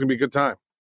 Guarantee it's gonna be a good time.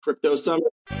 Crypto summer.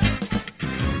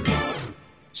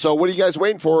 So what are you guys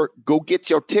waiting for? Go get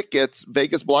your tickets.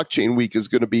 Vegas Blockchain Week is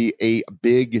going to be a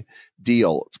big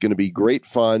deal. It's going to be great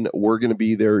fun. We're going to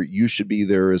be there. You should be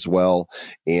there as well.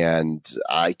 And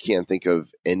I can't think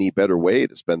of any better way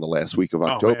to spend the last week of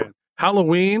October. Man.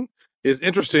 Halloween is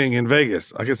interesting in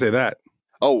Vegas. I can say that.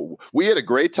 Oh, we had a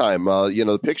great time.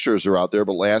 The pictures are out there,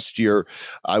 but last year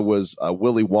I was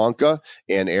Willy Wonka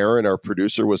and Aaron, our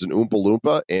producer, was an Oompa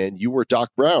Loompa, and you were Doc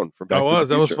Brown from Back to the Future.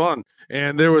 That was fun.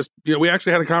 And there was, we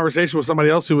actually had a conversation with somebody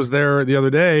else who was there the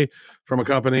other day from a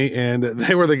company, and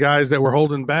they were the guys that were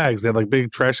holding bags. They had like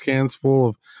big trash cans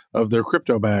full of their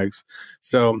crypto bags.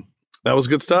 So that was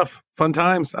good stuff. Fun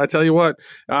times. I tell you what,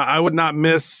 I would not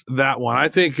miss that one. I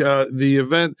think the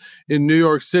event in New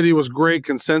York City was great.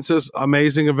 Consensus,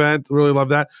 amazing event. Really love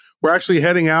that. We're actually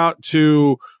heading out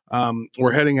to San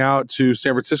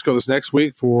Francisco this next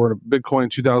week for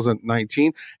Bitcoin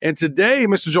 2019. And today,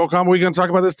 Mr. Joel Com, are we going to talk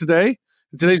about this today?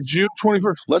 Today's June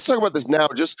 21st. Let's talk about this now.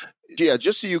 Just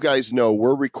so you guys know,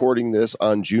 we're recording this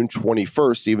on June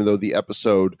 21st, even though the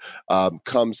episode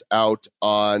comes out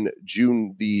on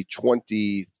June the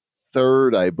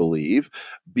 23rd, I believe,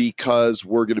 because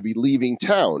we're going to be leaving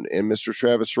town. And Mr.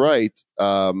 Travis Wright,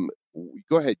 go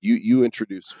ahead. You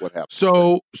introduce what happened.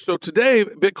 So today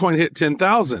Bitcoin hit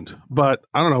 10,000, but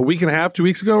I don't know, a week and a half, 2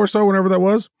 weeks ago or so, whenever that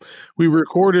was, we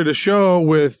recorded a show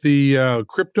with the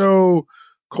crypto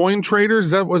Coin Traders.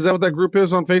 Is that what that group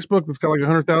is on Facebook? That's got like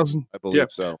 100,000. I believe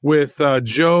so. With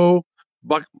Joe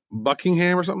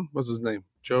Buckingham or something. What's his name?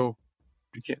 Joe.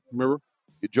 You can't remember.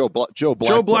 Joe Blackburn.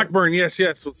 Joe Blackburn. Yes.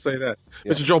 Let's say that.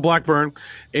 Yeah. Mr. Joe Blackburn,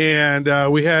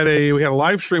 and we had a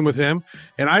live stream with him,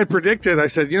 and I had predicted. I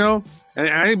said, and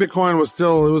I think Bitcoin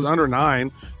was under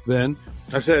 9 then.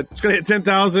 I said it's going to hit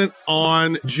 10,000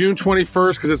 on June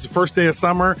 21st because it's the first day of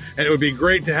summer, and it would be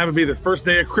great to have it be the first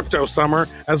day of crypto summer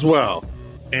as well.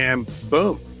 And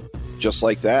boom, just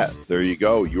like that. There you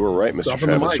go. You were right, Mr.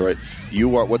 Travis. Right.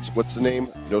 You are. What's the name?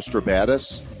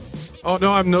 Nostradamus. Oh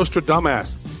no, I'm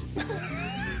Nostradamus.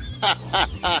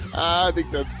 I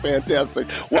think that's fantastic.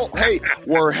 Well, hey,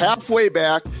 we're halfway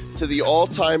back to the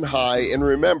all-time high, and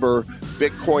remember,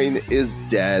 Bitcoin is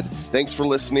dead. Thanks for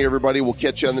listening, everybody. We'll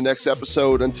catch you on the next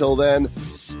episode. Until then,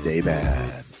 stay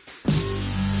bad.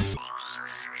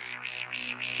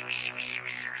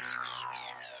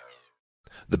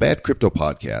 The Bad Crypto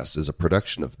Podcast is a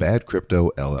production of Bad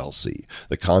Crypto LLC.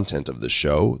 The content of the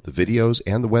show, the videos,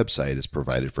 and the website is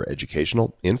provided for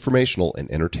educational, informational,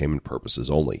 and entertainment purposes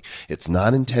only. It's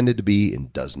not intended to be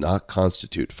and does not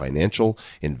constitute financial,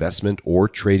 investment, or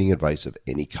trading advice of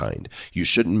any kind. You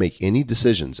shouldn't make any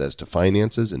decisions as to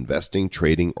finances, investing,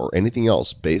 trading, or anything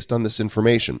else based on this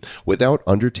information without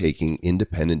undertaking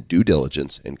independent due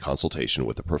diligence and consultation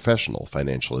with a professional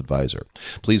financial advisor.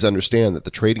 Please understand that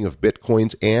the trading of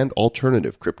Bitcoins and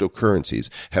alternative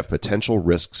cryptocurrencies have potential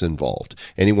risks involved.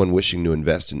 Anyone wishing to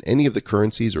invest in any of the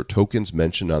currencies or tokens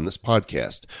mentioned on this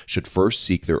podcast should first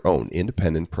seek their own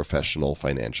independent professional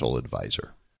financial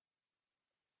advisor.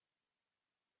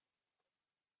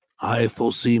 I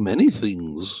foresee many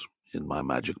things in my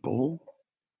magic ball.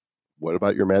 What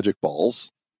about your magic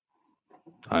balls?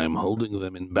 I am holding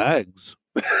them in bags.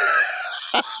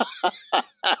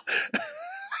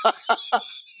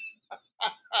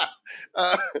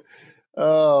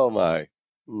 Oh my.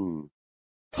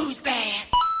 Who's bad?